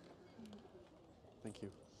great. Thank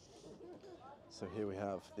you. So here we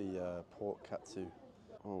have the pork katsu.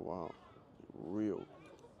 Oh wow, real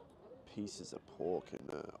pieces of pork in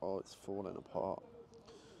there. Oh, it's falling apart.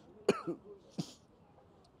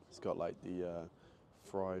 It's got like the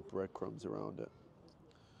fried breadcrumbs around it.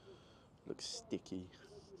 Looks sticky.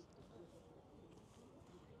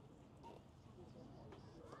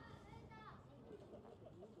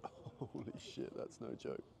 Holy shit, that's no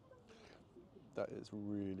joke. That is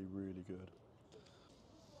really, really good.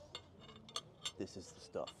 This is the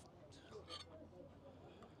stuff.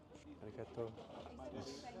 Arigato.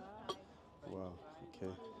 Wow,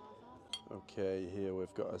 okay. Okay, here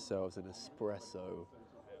we've got ourselves an espresso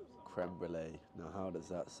creme brulee. Now, how does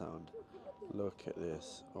that sound? Look at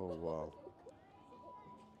this. Oh, wow.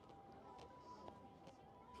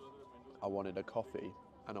 I wanted a coffee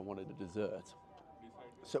and I wanted a dessert.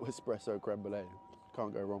 So espresso creme brulee.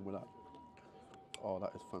 Can't go wrong with that. Oh,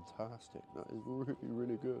 that is fantastic. That is really,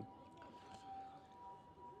 really good.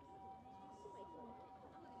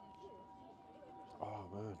 Oh,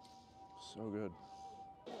 man. So good.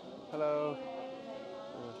 Hello.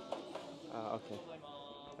 Okay.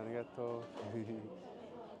 Arigato.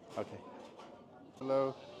 Okay.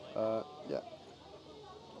 Hello. Yeah.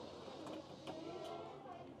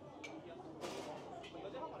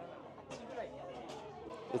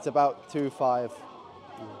 It's about 2.5.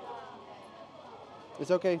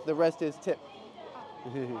 It's okay. The rest is tip.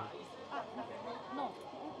 No.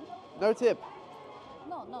 No tip.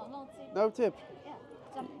 No. No tip. Yeah,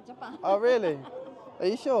 Japan. Oh, really? Are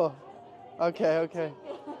you sure? Okay. Okay.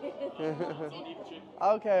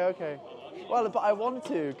 Well, but I want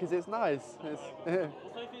to because it's nice.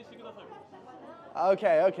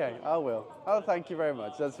 Okay. I will. Oh, thank you very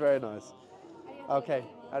much. That's very nice. Okay.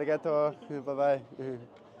 Arigato. Bye-bye.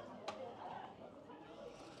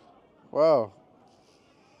 Wow.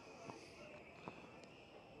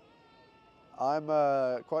 I'm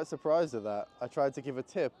quite surprised at that. I tried to give a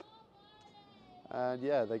tip and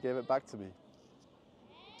yeah, they gave it back to me.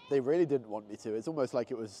 They really didn't want me to. It's almost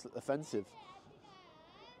like it was offensive.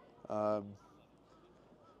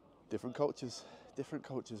 Different cultures,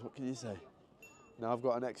 what can you say? Now I've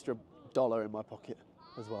got an extra $1 in my pocket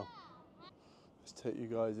as well. Let's take you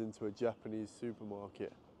guys into a Japanese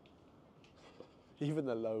supermarket. Even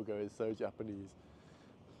the logo is so Japanese.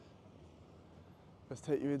 Let's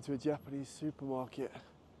take you into a Japanese supermarket.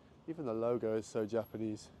 Even the logo is so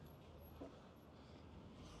Japanese.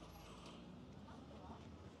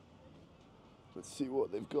 Let's see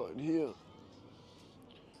what they've got in here.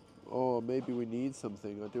 Oh, maybe we need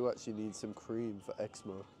something. I do actually need some cream for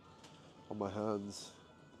eczema on my hands.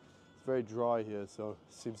 It's very dry here, so it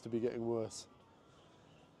seems to be getting worse.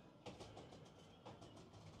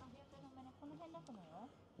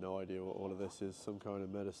 No idea what all of this is, some kind of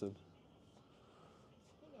medicine.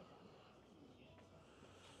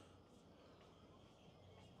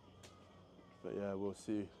 But yeah, we'll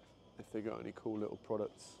see if they got any cool little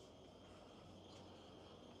products.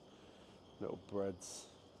 Little breads.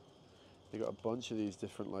 They got a bunch of these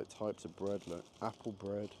different like types of bread, like apple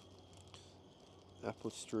bread, apple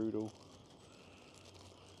strudel.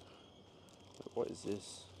 What is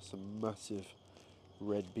this? Some massive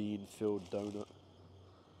red bean filled donut.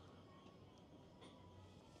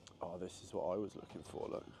 Oh, this is what I was looking for,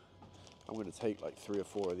 look. I'm going to take like 3 or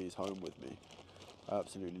 4 of these home with me. I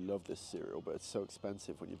absolutely love this cereal, but it's so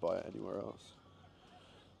expensive when you buy it anywhere else.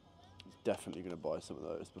 I'm definitely going to buy some of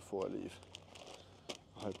those before I leave.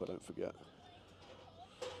 I hope I don't forget.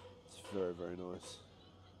 It's very, very nice.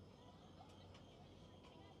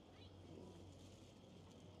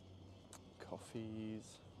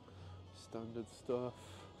 Coffees, standard stuff.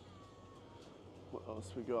 What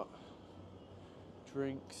else we got?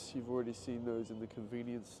 Drinks, you've already seen those in the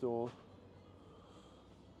convenience store.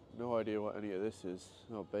 No idea what any of this is.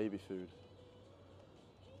 Oh, baby food.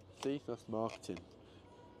 See, that's marketing.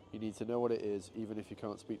 You need to know what it is, even if you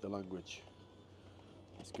can't speak the language.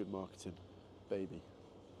 That's good marketing. Baby.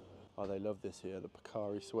 Oh, they love this here, the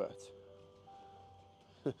Pocari Sweat.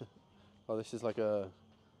 Oh, this is like a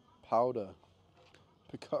powder.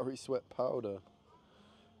 Pocari Sweat powder.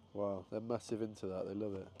 Wow, they're massive into that, they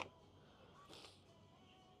love it.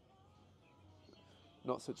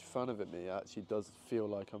 Not such a fan of it, me. It actually does feel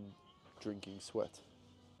like I'm drinking sweat.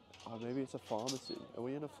 Oh, maybe it's a pharmacy. Are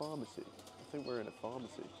we in a pharmacy? I think we're in a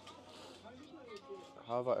pharmacy.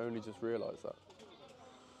 How have I only just realised that?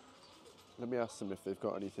 Let me ask them if they've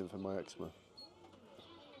got anything for my eczema.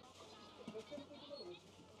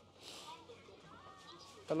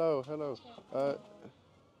 Hello.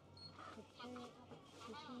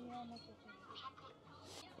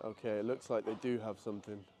 Okay, it looks like they do have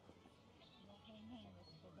something.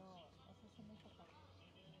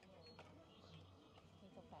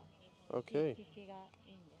 Okay.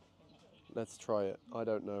 Let's try it. I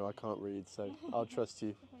don't know, I can't read, so I'll trust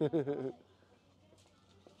you.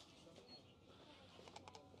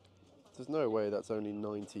 There's no way that's only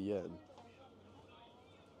 90 yen.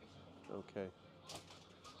 Okay.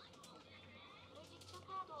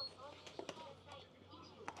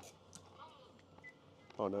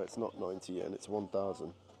 Oh no, it's not 90 yen, it's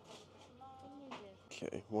 1,000.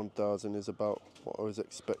 Okay, 1,000 is about what I was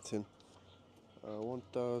expecting.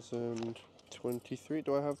 1,023,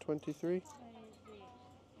 do I have 23?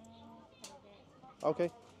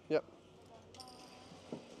 Okay. Yep.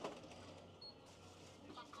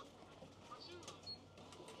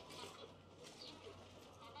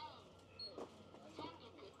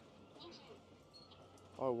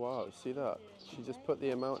 Oh wow, see that? She just put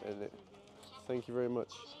the amount in it. Thank you very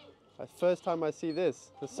much. First time I see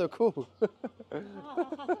this. That's so cool.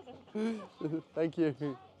 Thank you.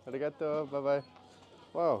 Arigato. Bye bye.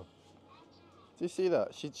 Wow. Do you see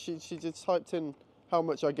that? She just typed in how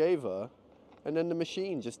much I gave her, and then the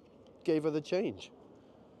machine just gave her the change.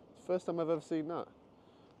 First time I've ever seen that.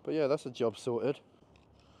 But yeah, that's a job sorted.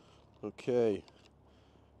 Okay.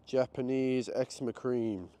 Japanese eczema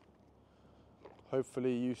cream.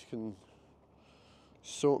 Hopefully you can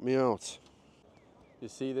sort me out. You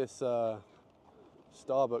see this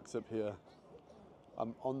Starbucks up here?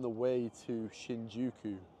 I'm on the way to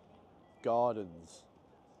Shinjuku Gardens.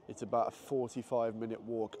 It's about a 45-minute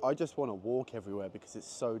walk. I just want to walk everywhere because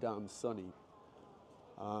it's so damn sunny.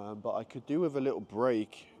 But I could do with a little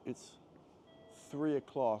break. It's 3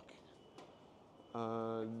 o'clock,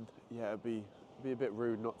 and yeah, it'd be a bit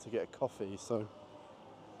rude not to get a coffee, so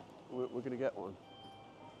we're gonna get one.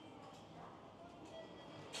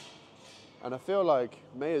 And I feel like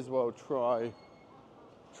may as well try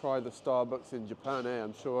the Starbucks in Japan, eh?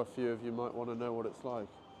 I'm sure a few of you might want to know what it's like.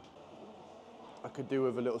 I could do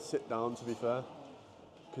with a little sit down, to be fair,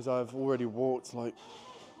 because I've already walked like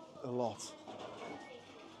a lot.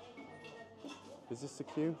 Is this the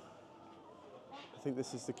queue? I think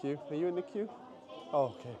this is the queue. Are you in the queue?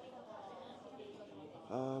 Oh, okay.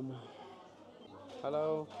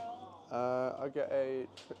 Hello. I'll get a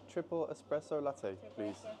triple espresso latte,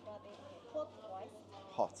 please.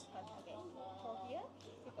 Hot.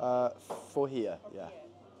 For here, yeah.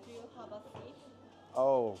 Do you have a seat?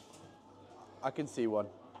 Oh, I can see one.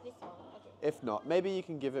 This one, okay. If not, maybe you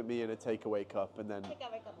can give it me in a takeaway cup, and then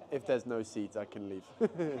if there's no seats, I can leave. Third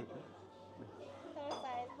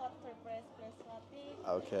side, hot triple espresso latte.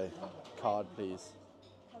 Okay, card, please.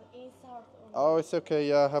 Have insert. Oh, it's okay.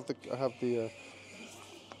 Yeah, I have the.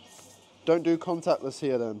 Don't do contactless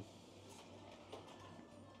here then.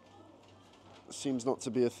 Seems not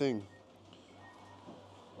to be a thing.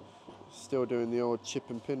 Still doing the old chip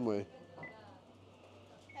and pin way.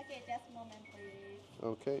 Okay, just a moment, please.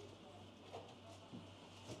 Okay.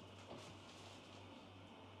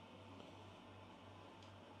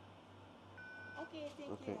 Okay,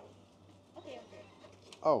 thank Okay. you. Okay.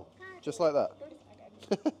 Oh, just like that.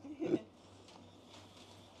 Okay.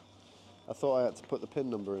 I thought I had to put the pin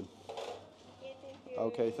number in. Okay, thank you.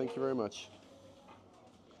 Okay, thank you very much.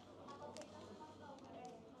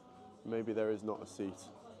 Maybe there is not a seat.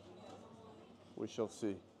 We shall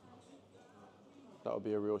see. That would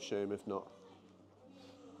be a real shame if not.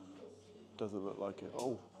 Doesn't look like it.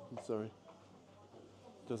 Oh, I'm sorry.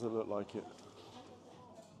 Doesn't look like it.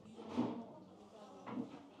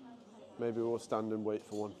 Maybe we'll stand and wait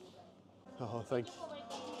for one. Oh, thank you.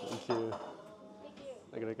 Thank you.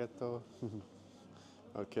 Arigato.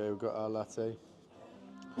 Okay, we've got our latte.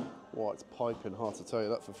 Wow, it's piping hot, to tell you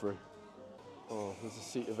that for free. Oh, there's a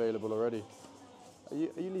seat available already. Are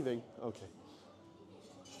you leaving? Okay.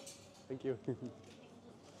 Thank you.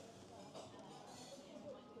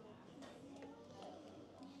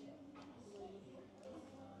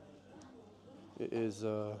 It is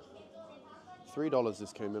 $3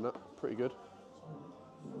 this came in at. Pretty good.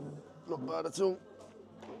 Not bad at all.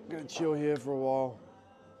 I'm gonna chill here for a while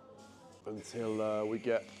until we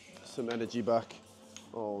get some energy back.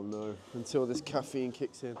 Oh no, until this caffeine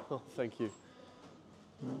kicks in. Oh, thank you.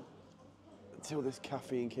 Until this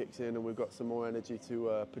caffeine kicks in and we've got some more energy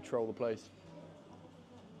to patrol the place.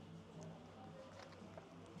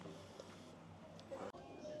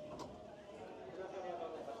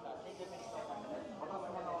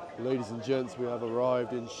 Ladies and gents, we have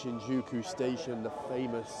arrived in Shinjuku Station, the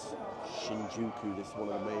famous Shinjuku. This is one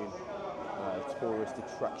of the main tourist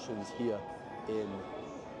attractions here in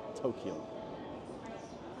Tokyo.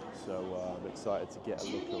 So I'm excited to get a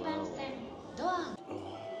look around. Oh.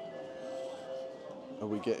 Are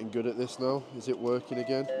we getting good at this now? Is it working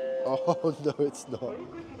again? Oh no, it's not.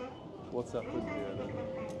 What's happened here then?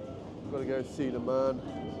 I've got to go see the man,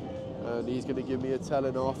 and he's going to give me a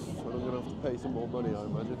telling off, and I'm going to have to pay some more money, I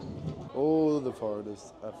imagine. All the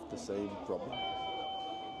foreigners have the same problem.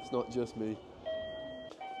 It's not just me.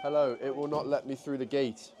 Hello, it will not let me through the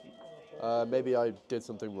gate. Maybe I did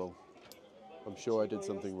something wrong. I'm sure I did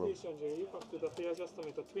something wrong.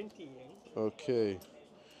 Okay.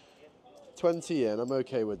 20 yen, I'm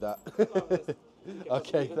okay with that.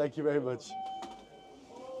 Okay, thank you very much.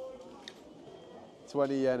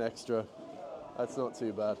 20 yen extra. That's not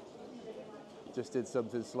too bad. just did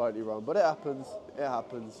something slightly wrong. But it happens, it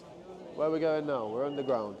happens. Where are we going now? We're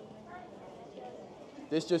underground.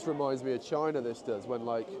 This just reminds me of China, this does, when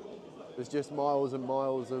like, there's just miles and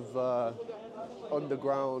miles of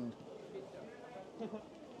underground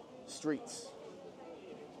streets.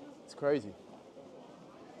 It's crazy.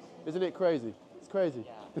 Isn't it crazy? It's crazy.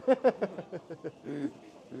 Yeah.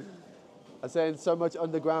 I'm saying so much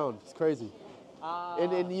underground. It's crazy.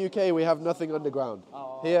 In the UK, we have nothing underground.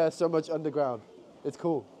 Here, so much underground. It's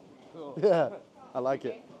cool. Cool. Yeah, I like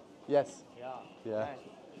it. Yes. Yeah. Yeah.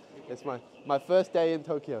 It's my first day in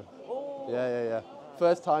Tokyo. Yeah.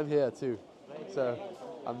 First time here too. So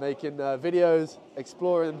I'm making videos,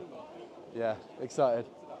 exploring. Yeah, excited.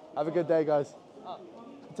 Have a good day, guys.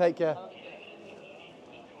 Take care.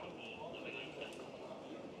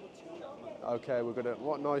 Okay, we're gonna,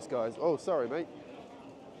 what nice guys. Oh, sorry, mate.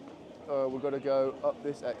 We're gonna go up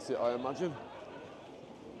this exit, I imagine.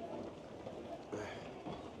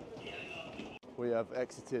 We have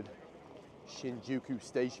exited Shinjuku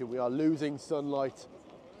Station. We are losing sunlight,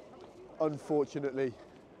 unfortunately.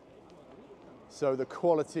 So the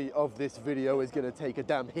quality of this video is gonna take a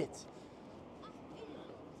damn hit.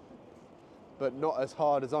 But not as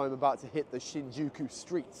hard as I'm about to hit the Shinjuku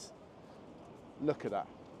streets. Look at that.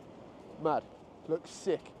 Mad. Looks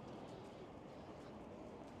sick.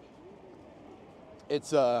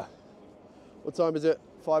 It's, what time is it?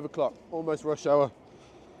 5 o'clock, almost rush hour.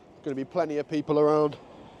 Gonna be plenty of people around.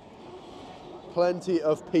 Plenty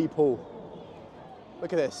of people.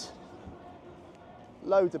 Look at this.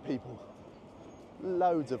 Loads of people.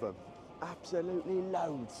 Loads of them. Absolutely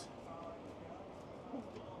loads.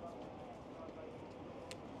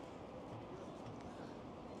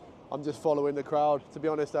 I'm just following the crowd. To be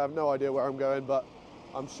honest, I have no idea where I'm going, but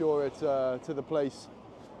I'm sure it's to the place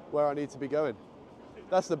where I need to be going.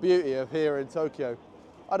 That's the beauty of here in Tokyo.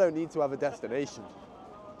 I don't need to have a destination.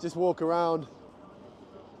 Just walk around,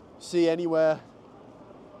 see anywhere.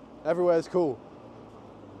 Everywhere's cool.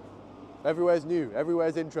 Everywhere's new,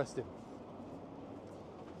 everywhere's interesting.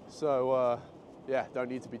 So, yeah, don't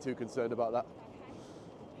need to be too concerned about that.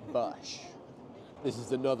 But this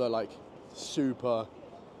is another like super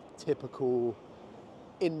typical,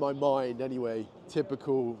 in my mind anyway,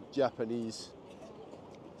 typical Japanese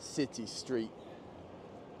city street.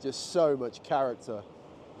 Just so much character.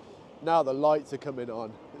 Now the lights are coming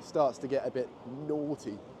on, it starts to get a bit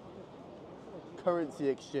naughty. Currency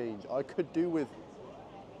exchange. I could do with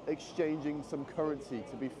exchanging some currency,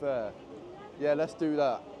 to be fair. Yeah, let's do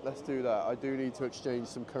that. Let's do that. I do need to exchange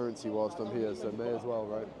some currency whilst I'm here, so may as well,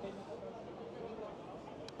 right?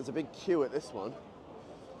 There's a big queue at this one.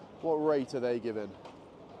 What rate are they giving?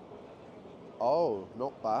 Oh,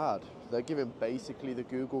 not bad. They're giving basically the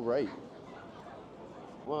Google rate.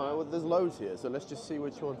 Well, there's loads here, so let's just see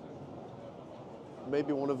which one.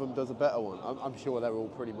 Maybe one of them does a better one. I'm sure they're all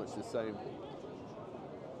pretty much the same.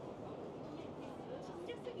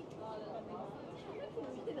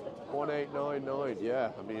 $1899,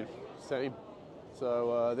 yeah, I mean, same.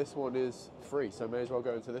 So this one is free, so may as well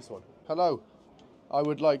go into this one. Hello, I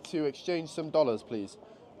would like to exchange some dollars, please.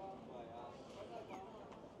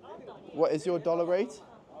 What is your dollar rate?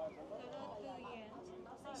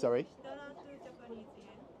 Sorry?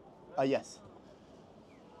 Yes.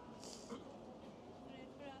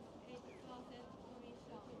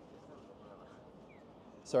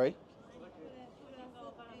 Sorry?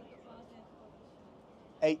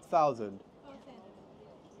 8,000.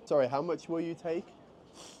 Sorry, how much will you take? 8%.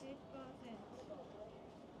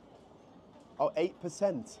 Oh,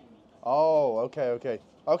 8%. Oh, okay.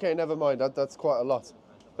 Okay, never mind. That's quite a lot.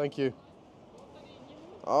 Thank you.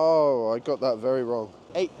 Oh, I got that very wrong.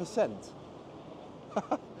 8%.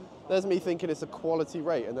 There's me thinking it's a quality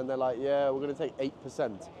rate, and then they're like, yeah, we're going to take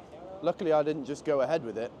 8%. Luckily, I didn't just go ahead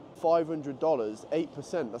with it. $500,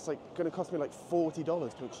 8%. That's like going to cost me like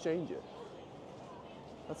 $40 to exchange it.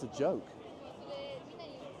 That's a joke.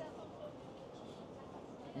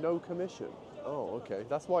 No commission. Oh, okay.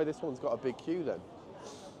 That's why this one's got a big queue then.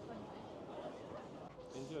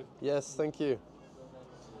 Enjoy. Yes, thank you.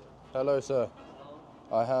 Hello, sir.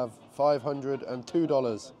 I have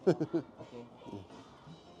 $502.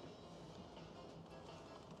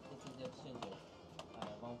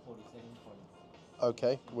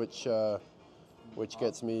 Okay, which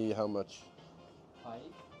gets me how much?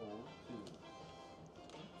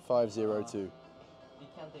 502. We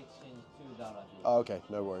can't exchange $2 here. Oh, okay,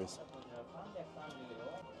 no worries.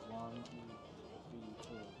 1, 2, 3,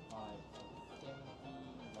 4, 5, 70,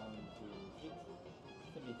 1, 2, 6,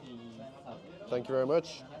 70,000. Thank you very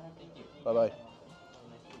much. Thank you. Bye-bye.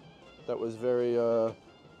 That was very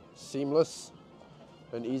seamless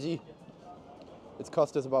and easy. It's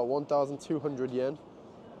cost us about 1,200 yen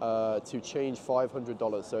to change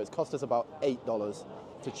 $500. So it's cost us about $8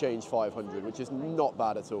 to change 500, which is not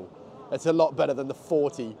bad at all. It's a lot better than the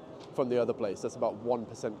 40 from the other place. That's about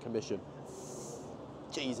 1% commission.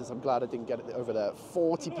 Jesus, I'm glad I didn't get it over there.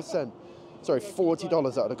 40%. Sorry,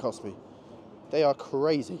 $40 that would have cost me. They are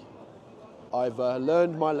crazy. I've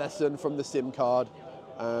learned my lesson from the SIM card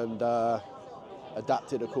and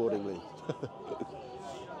adapted accordingly.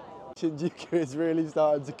 Shinjuku is really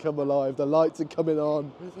starting to come alive. The lights are coming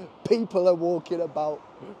on. People are walking about.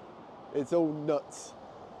 It's all nuts.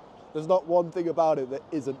 There's not one thing about it that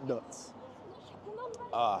isn't nuts.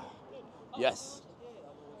 Ah, yes.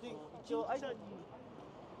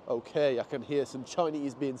 Okay, I can hear some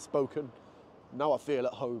Chinese being spoken. Now I feel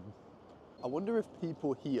at home. I wonder if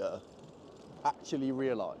people here actually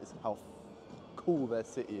realise how cool their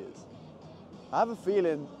city is. I have a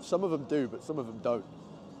feeling some of them do, but some of them don't.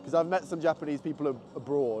 Because I've met some Japanese people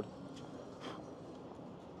abroad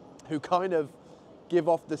who kind of give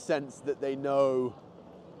off the sense that they know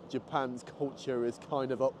Japan's culture is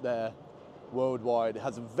kind of up there worldwide. It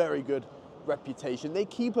has a very good reputation. They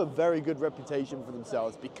keep a very good reputation for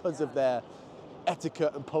themselves because of their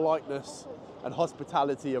etiquette and politeness and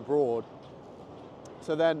hospitality abroad.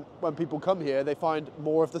 So then when people come here, they find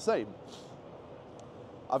more of the same.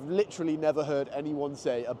 I've literally never heard anyone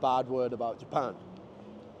say a bad word about Japan,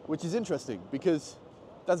 which is interesting because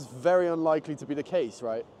that's very unlikely to be the case,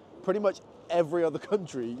 right? Pretty much every other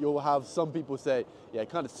country, you'll have some people say, yeah, it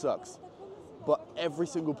kind of sucks. But every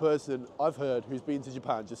single person I've heard who's been to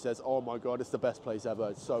Japan just says, oh my God, it's the best place ever.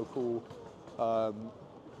 It's so cool.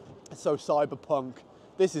 It's so cyberpunk.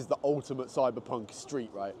 This is the ultimate cyberpunk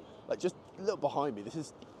street, right? Like just look behind me. This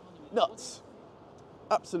is nuts.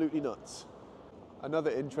 Absolutely nuts.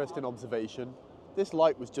 Another interesting observation. This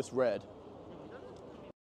light was just red.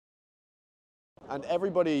 And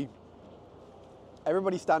everybody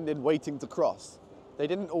standing waiting to cross. They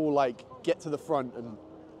didn't all like get to the front and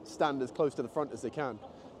stand as close to the front as they can.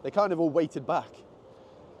 They kind of all waited back.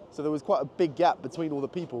 So there was quite a big gap between all the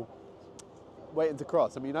people waiting to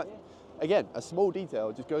cross. I mean, again, a small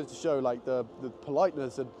detail just goes to show like the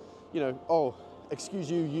politeness and, you know, oh,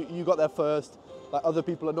 excuse you, you got there first. Like other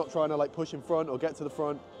people are not trying to like push in front or get to the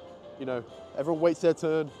front. You know, everyone waits their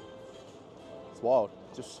turn. It's wild.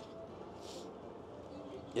 Just,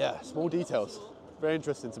 yeah, small details. Very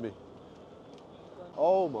interesting to me.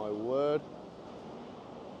 Oh my word.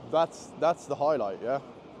 That's the highlight, yeah?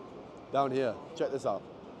 Down here, check this out.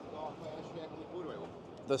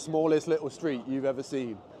 The smallest little street you've ever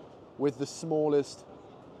seen with the smallest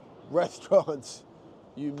restaurants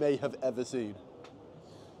you may have ever seen.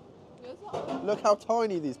 Look how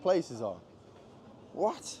tiny these places are.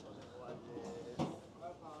 What?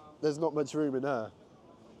 There's not much room in there.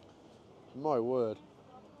 My word.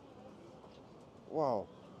 Wow.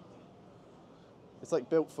 It's like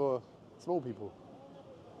built for small people.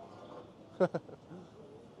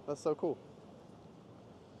 That's so cool.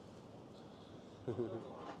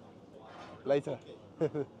 Later.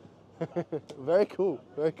 Very cool,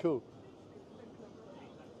 very cool.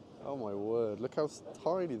 Oh my word, look how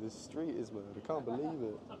tiny this street is, man. I can't believe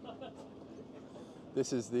it.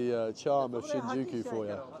 This is the charm of Shinjuku for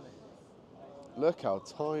you. Look how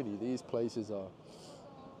tiny these places are.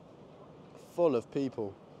 Full of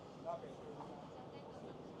people.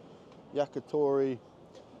 Yakitori,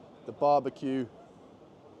 the barbecue.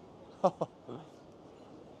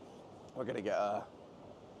 We're gonna get a...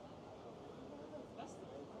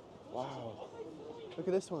 Wow. Look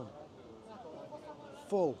at this one.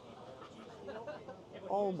 Full.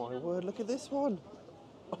 Oh my word, look at this one.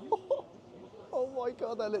 Oh my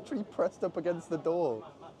God, they're literally pressed up against the door.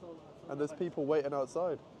 And there's people waiting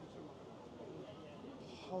outside.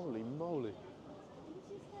 Holy moly.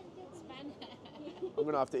 I'm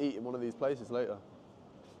gonna have to eat in one of these places later.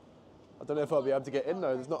 I don't know if I'll be able to get in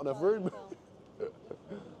though, there's not enough room.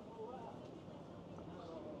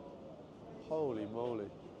 Holy moly.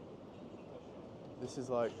 This is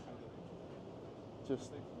like,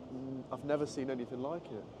 just, I've never seen anything like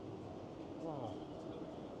it. Wow.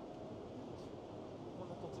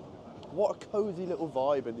 What a cozy little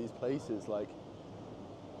vibe in these places. Like,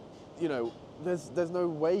 you know, there's no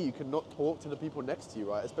way you can not talk to the people next to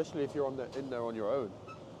you, right? Especially if you're in there on your own.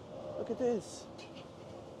 Look at this.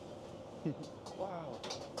 Wow.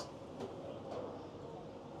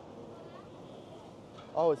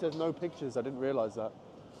 Oh, it says no pictures. I didn't realize that.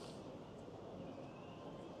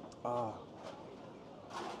 Ah.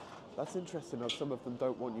 That's interesting how some of them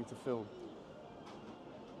don't want you to film.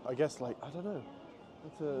 I guess, like, I don't know.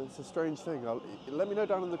 It's a strange thing. Let me know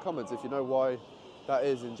down in the comments if you know why that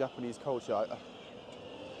is in Japanese culture.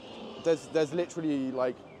 there's literally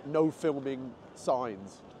like no filming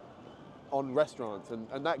signs on restaurants,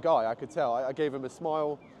 and that guy, I could tell. I gave him a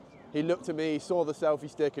smile. He looked at me, saw the selfie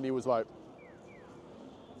stick, and he was like,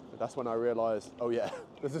 that's when I realised, oh yeah,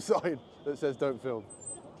 there's a sign that says don't film.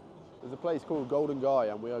 There's a place called Golden Guy,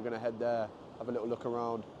 and we are going to head there, have a little look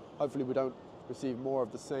around. Hopefully we don't receive more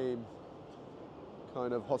of the same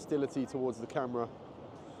kind of hostility towards the camera.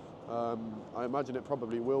 I imagine it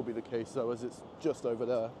probably will be the case though, as it's just over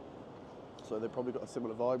there. So they've probably got a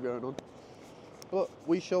similar vibe going on. But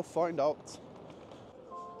we shall find out.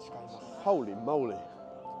 Holy moly.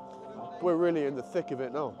 We're really in the thick of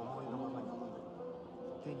it now.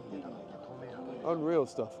 Unreal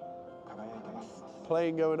stuff.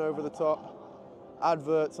 Plane going over the top.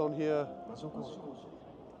 Adverts on here.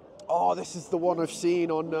 Oh, this is the one I've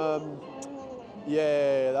seen on...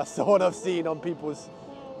 yeah, that's the one I've seen on people's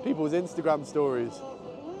Instagram stories.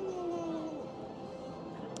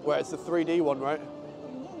 Where it's the 3D one, right?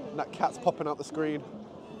 And that cat's popping out the screen.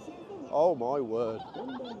 Oh my word.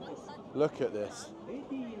 Look at this.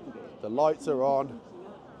 The lights are on.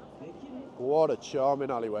 What a charming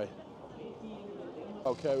alleyway.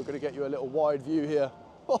 Okay, we're going to get you a little wide view here.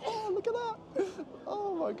 Oh, look at that.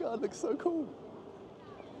 Oh my God, looks so cool.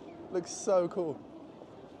 Looks so cool.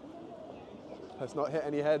 Let's not hit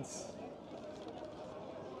any heads.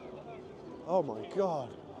 Oh my God.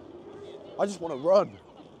 I just want to run.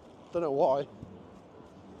 Don't know why.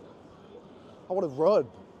 I want to run.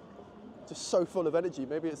 Just so full of energy.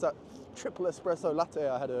 Maybe it's that triple espresso latte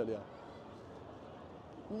I had earlier.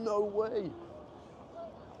 No way.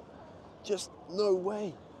 Just no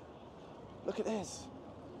way. Look at this.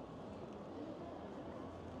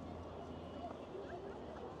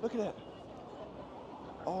 Look at it.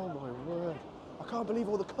 Oh my word. I can't believe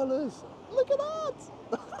all the colours. Look at that.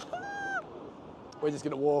 We're just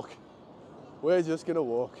going to walk. We're just going to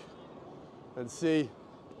walk and see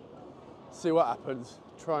what happens.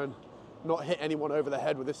 Try and not hit anyone over the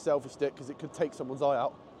head with this selfie stick because it could take someone's eye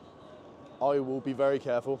out. I will be very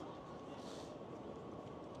careful.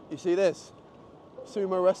 You see this?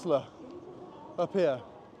 Sumo wrestler up here.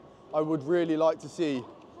 I would really like to see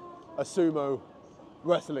a sumo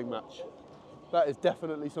wrestling match. That is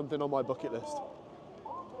definitely something on my bucket list.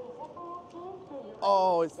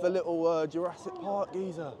 Oh, it's the little Jurassic Park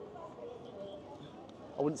geezer.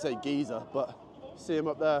 I wouldn't say geezer, but see him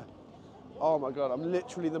up there. Oh my God, I'm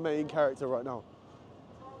literally the main character right now.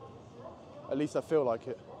 At least I feel like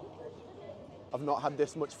it. I've not had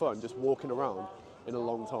this much fun just walking around in a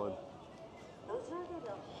long time.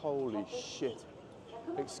 Holy shit.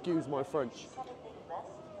 Excuse my French.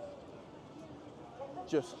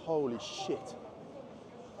 Just holy shit.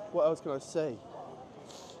 What else can I say?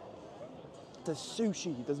 There's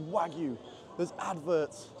sushi, there's wagyu, there's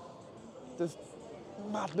adverts, there's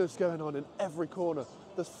madness going on in every corner.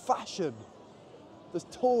 There's fashion, there's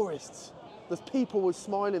tourists, there's people with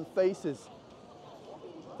smiling faces,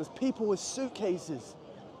 there's people with suitcases.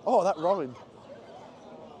 Oh, that rhymed.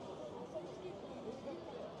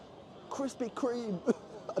 Krispy Kreme.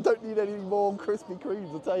 I don't need any more Krispy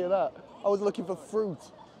Kremes, I'll tell you that. I was looking for fruit,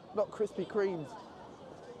 not Krispy Kremes.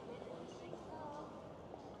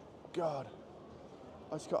 God,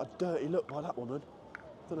 I just got a dirty look by that woman.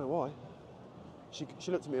 Don't know why. She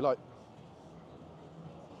looked at me like,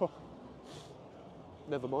 oh,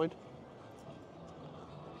 never mind.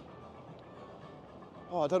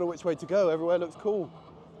 Oh, I don't know which way to go. Everywhere looks cool.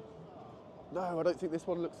 No, I don't think this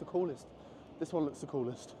one looks the coolest. This one looks the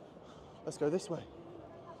coolest. Let's go this way.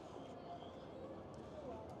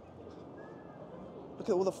 Look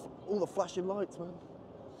at all the flashing lights, man.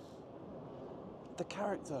 The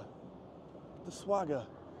character, the swagger.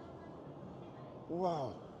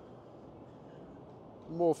 Wow.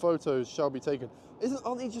 More photos shall be taken.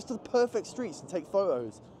 Aren't these just the perfect streets to take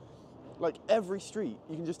photos? Like every street,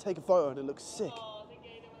 you can just take a photo and it looks sick.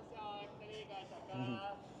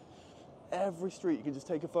 Every street, you can just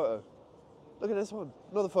take a photo. Look at this one,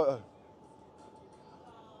 another photo.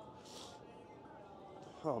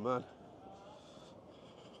 Oh man.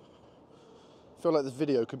 I feel like this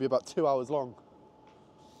video could be about 2 hours long.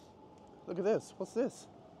 Look at this, what's this?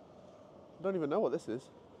 I don't even know what this is.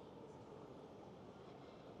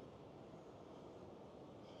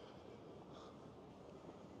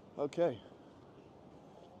 Okay,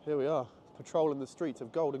 here we are, patrolling the streets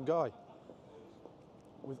of Golden Guy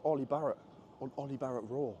with Ollie Barrett on Ollie Barrett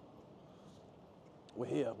Raw. We're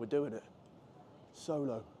here, we're doing it,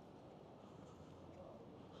 solo.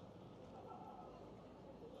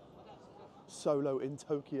 Solo in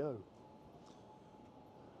Tokyo.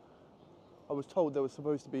 I was told there was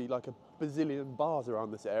supposed to be like a bazillion bars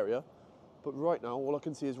around this area. But right now, all I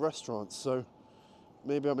can see is restaurants, so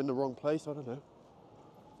maybe I'm in the wrong place, I don't know.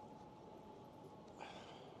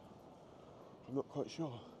 I'm not quite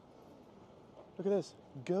sure. Look at this,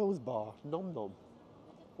 girls bar, nom nom.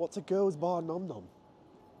 What's a girls bar, nom nom?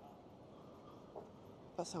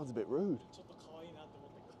 That sounds a bit rude.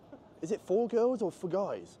 Is it for girls or for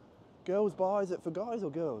guys? Girls bar, is it for guys or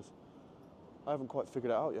girls? I haven't quite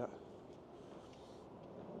figured it out yet.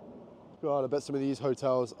 God, I bet some of these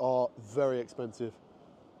hotels are very expensive.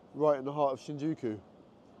 Right in the heart of Shinjuku.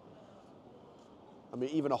 I mean,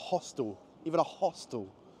 even a hostel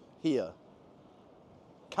here,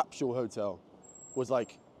 capsule hotel, was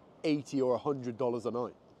like $80 or $100 a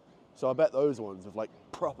night. So I bet those ones with like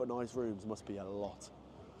proper nice rooms must be a lot.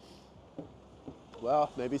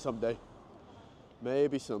 Well, maybe someday.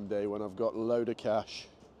 Maybe someday when I've got a load of cash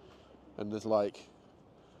and there's like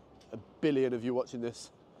 1 billion of you watching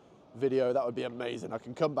this video, that would be amazing. I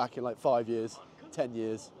can come back in like 5 years, 10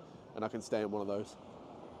 years, and I can stay in one of those.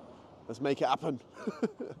 Let's make it happen.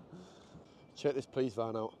 Check this police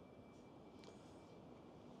van out.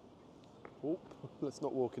 Oh, let's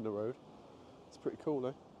not walk in the road. It's pretty cool,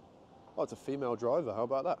 eh? Oh, it's a female driver. How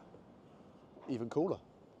about that? Even cooler.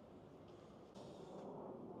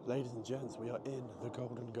 Ladies and gents, we are in the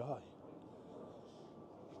Golden Guy.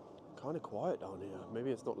 Kind of quiet down here. Maybe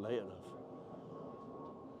it's not late enough.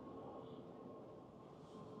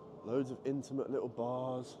 Loads of intimate little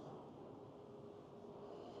bars.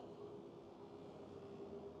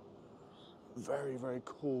 Very, very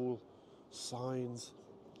cool signs.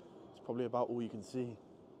 It's probably about all you can see.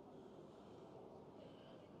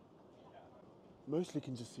 Mostly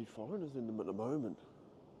can just see foreigners in them at the moment.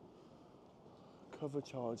 Cover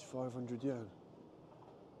charge 500 yen.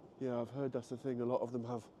 Yeah, I've heard that's the thing. A lot of them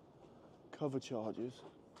have cover charges.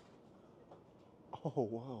 Oh,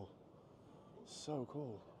 wow. So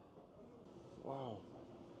cool. Wow.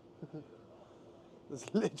 There's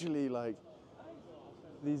literally like,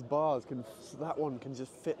 these bars can, that one can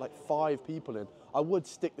just fit like 5 people in. I would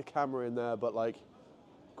stick the camera in there, but like,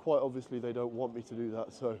 quite obviously they don't want me to do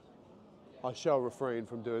that, so I shall refrain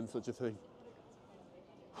from doing such a thing.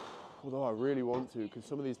 Although I really want to, because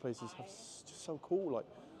some of these places have just so cool, like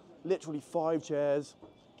literally 5 chairs,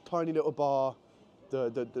 tiny little bar.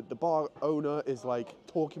 The bar owner is like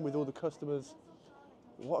talking with all the customers.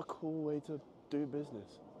 What a cool way to do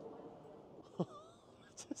business.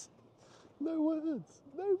 Just no words,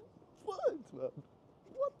 no words, man.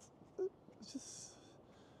 What? It's just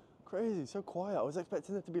crazy, so quiet. I was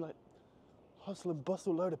expecting there to be like hustle and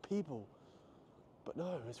bustle load of people, but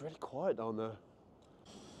no, it's really quiet down there.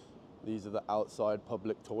 These are the outside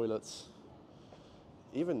public toilets.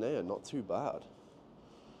 Even they are not too bad.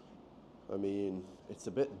 I mean, it's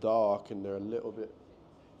a bit dark and they're a little bit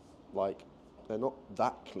like, they're not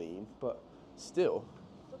that clean, but still,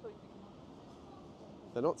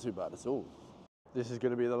 they're not too bad at all. This is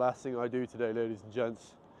going to be the last thing I do today, ladies and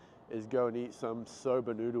gents, is go and eat some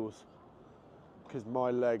soba noodles, because my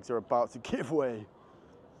legs are about to give way.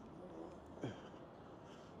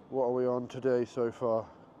 What are we on today so far?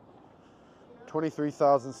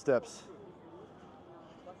 23,000 steps.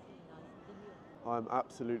 I'm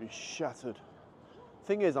absolutely shattered.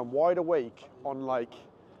 Thing is, I'm wide awake on like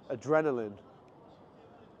adrenaline,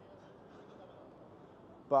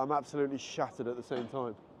 but I'm absolutely shattered at the same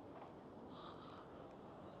time.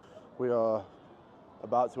 We are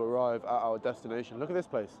about to arrive at our destination. Look at this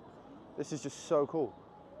place. This is just so cool.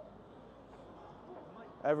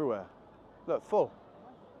 Everywhere. Look, full.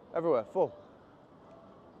 Everywhere, full.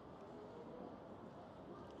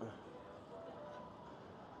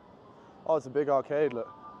 Oh, it's a big arcade, look.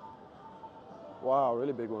 Wow,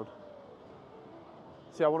 really big one.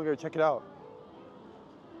 See, I want to go check it out,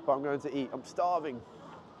 but I'm going to eat. I'm starving.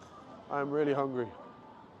 I'm really hungry.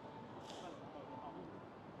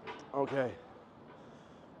 Okay,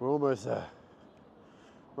 we're almost there.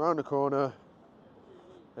 Round the corner.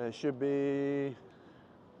 And it should be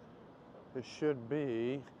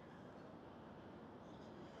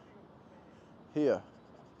here.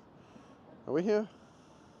 Are we here?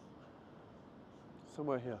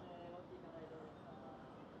 Somewhere here.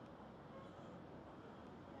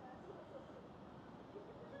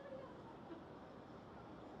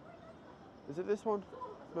 Is it this one?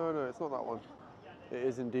 No, no, it's not that one. It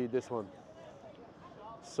is indeed this one.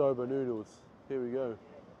 Soba noodles. Here we go.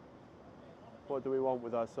 What do we want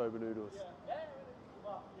with our soba noodles?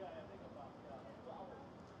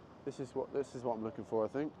 This is what I'm looking for, I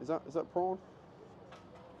think. Is that prawn?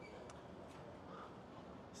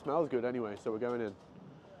 Smells good anyway, so we're going in.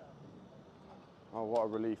 Oh, what a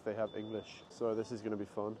relief they have English. So this is going to be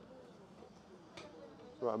fun.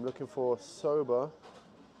 Right, I'm looking for soba.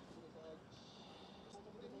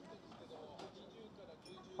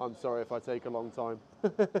 I'm sorry if I take a long time.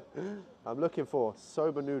 I'm looking for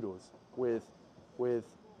soba noodles with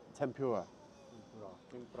tempura.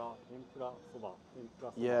 Tempura soba.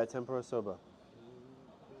 Yeah, tempura soba.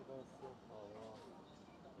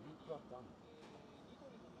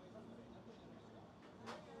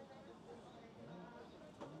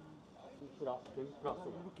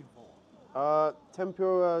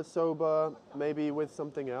 Tempura soba, maybe with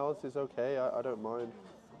something else is okay. I don't mind.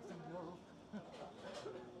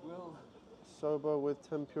 Soba with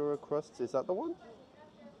tempura crusts, is that the one?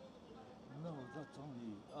 No, that's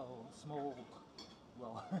only small.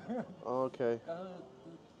 Well. Okay.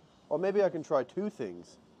 Or maybe I can try two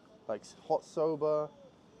things, like hot soba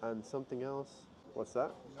and something else. What's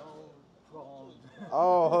that? No prawns.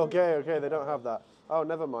 Oh, okay, they don't have that. Oh,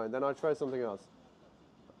 never mind, then I'll try something else.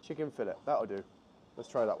 Chicken fillet, that'll do. Let's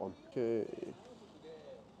try that one. Okay.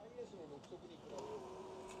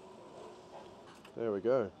 There we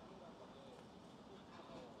go.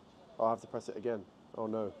 I'll have to press it again. Oh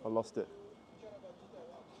no, I lost it.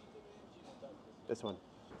 This one.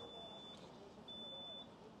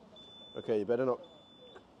 Okay, you better not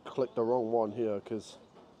click the wrong one here, because...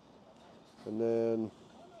 And then...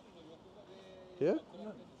 Here?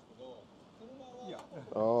 Yeah.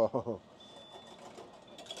 Oh.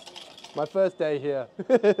 My first day here.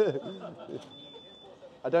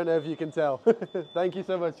 I don't know if you can tell. Thank you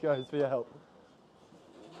so much, guys, for your help.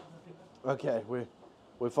 Okay,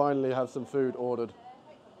 we finally have some food ordered.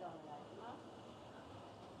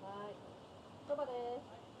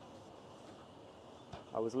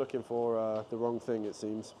 I was looking for the wrong thing, it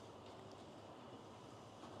seems.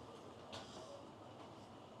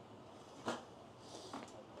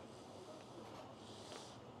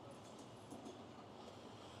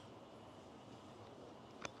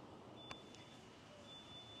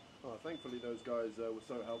 Oh, thankfully those guys were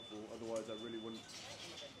so helpful, otherwise I really wouldn't...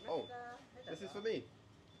 Oh, this is for me.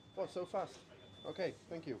 Oh, so fast. Okay,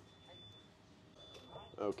 thank you.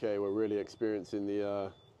 Okay, we're really experiencing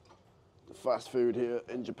the fast food here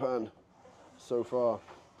in Japan so far.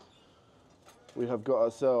 We have got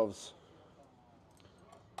ourselves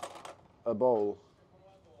a bowl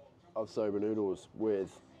of soba noodles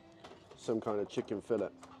with some kind of chicken fillet.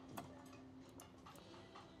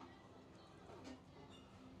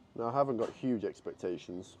 Now, I haven't got huge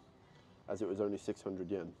expectations, as it was only 600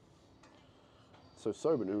 yen. So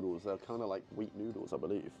soba noodles, they're kind of like wheat noodles, I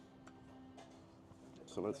believe.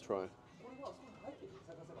 So let's try.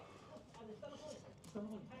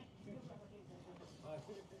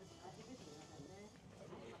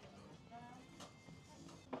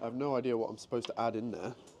 I have no idea what I'm supposed to add in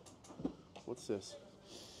there. What's this?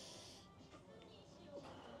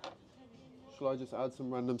 Shall I just add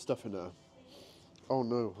some random stuff in there? Oh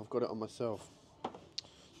no, I've got it on myself.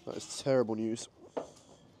 That is terrible news.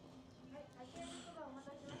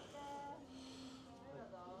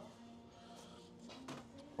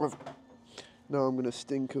 Now I'm going to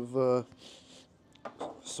stink of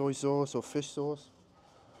soy sauce or fish sauce,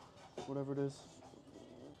 whatever it is.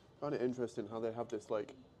 I find it interesting how they have this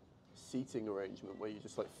like seating arrangement where you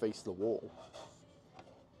just like face the wall.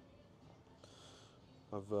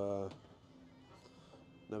 I've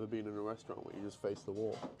never been in a restaurant where you just face the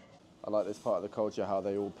wall. I like this part of the culture, how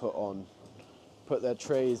they all put their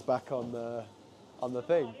trays back on the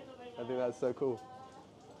thing. I think that's so cool.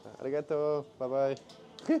 Arigato, bye bye.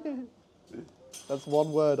 That's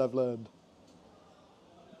one word I've learned.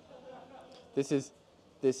 This is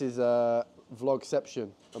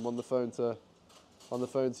vlogception. I'm on the phone to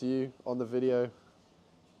you on the video.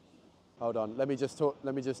 Hold on, let me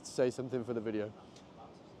just say something for the video.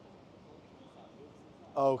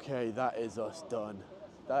 Okay, that is us done.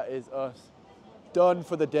 That is us done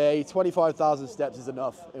for the day. 25,000 steps is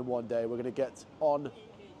enough in one day. We're gonna get on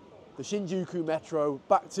the Shinjuku Metro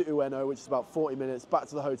back to Ueno, which is about 40 minutes, back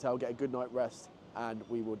to the hotel, get a good night rest, and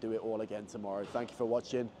we will do it all again tomorrow. Thank you for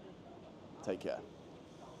watching. Take care.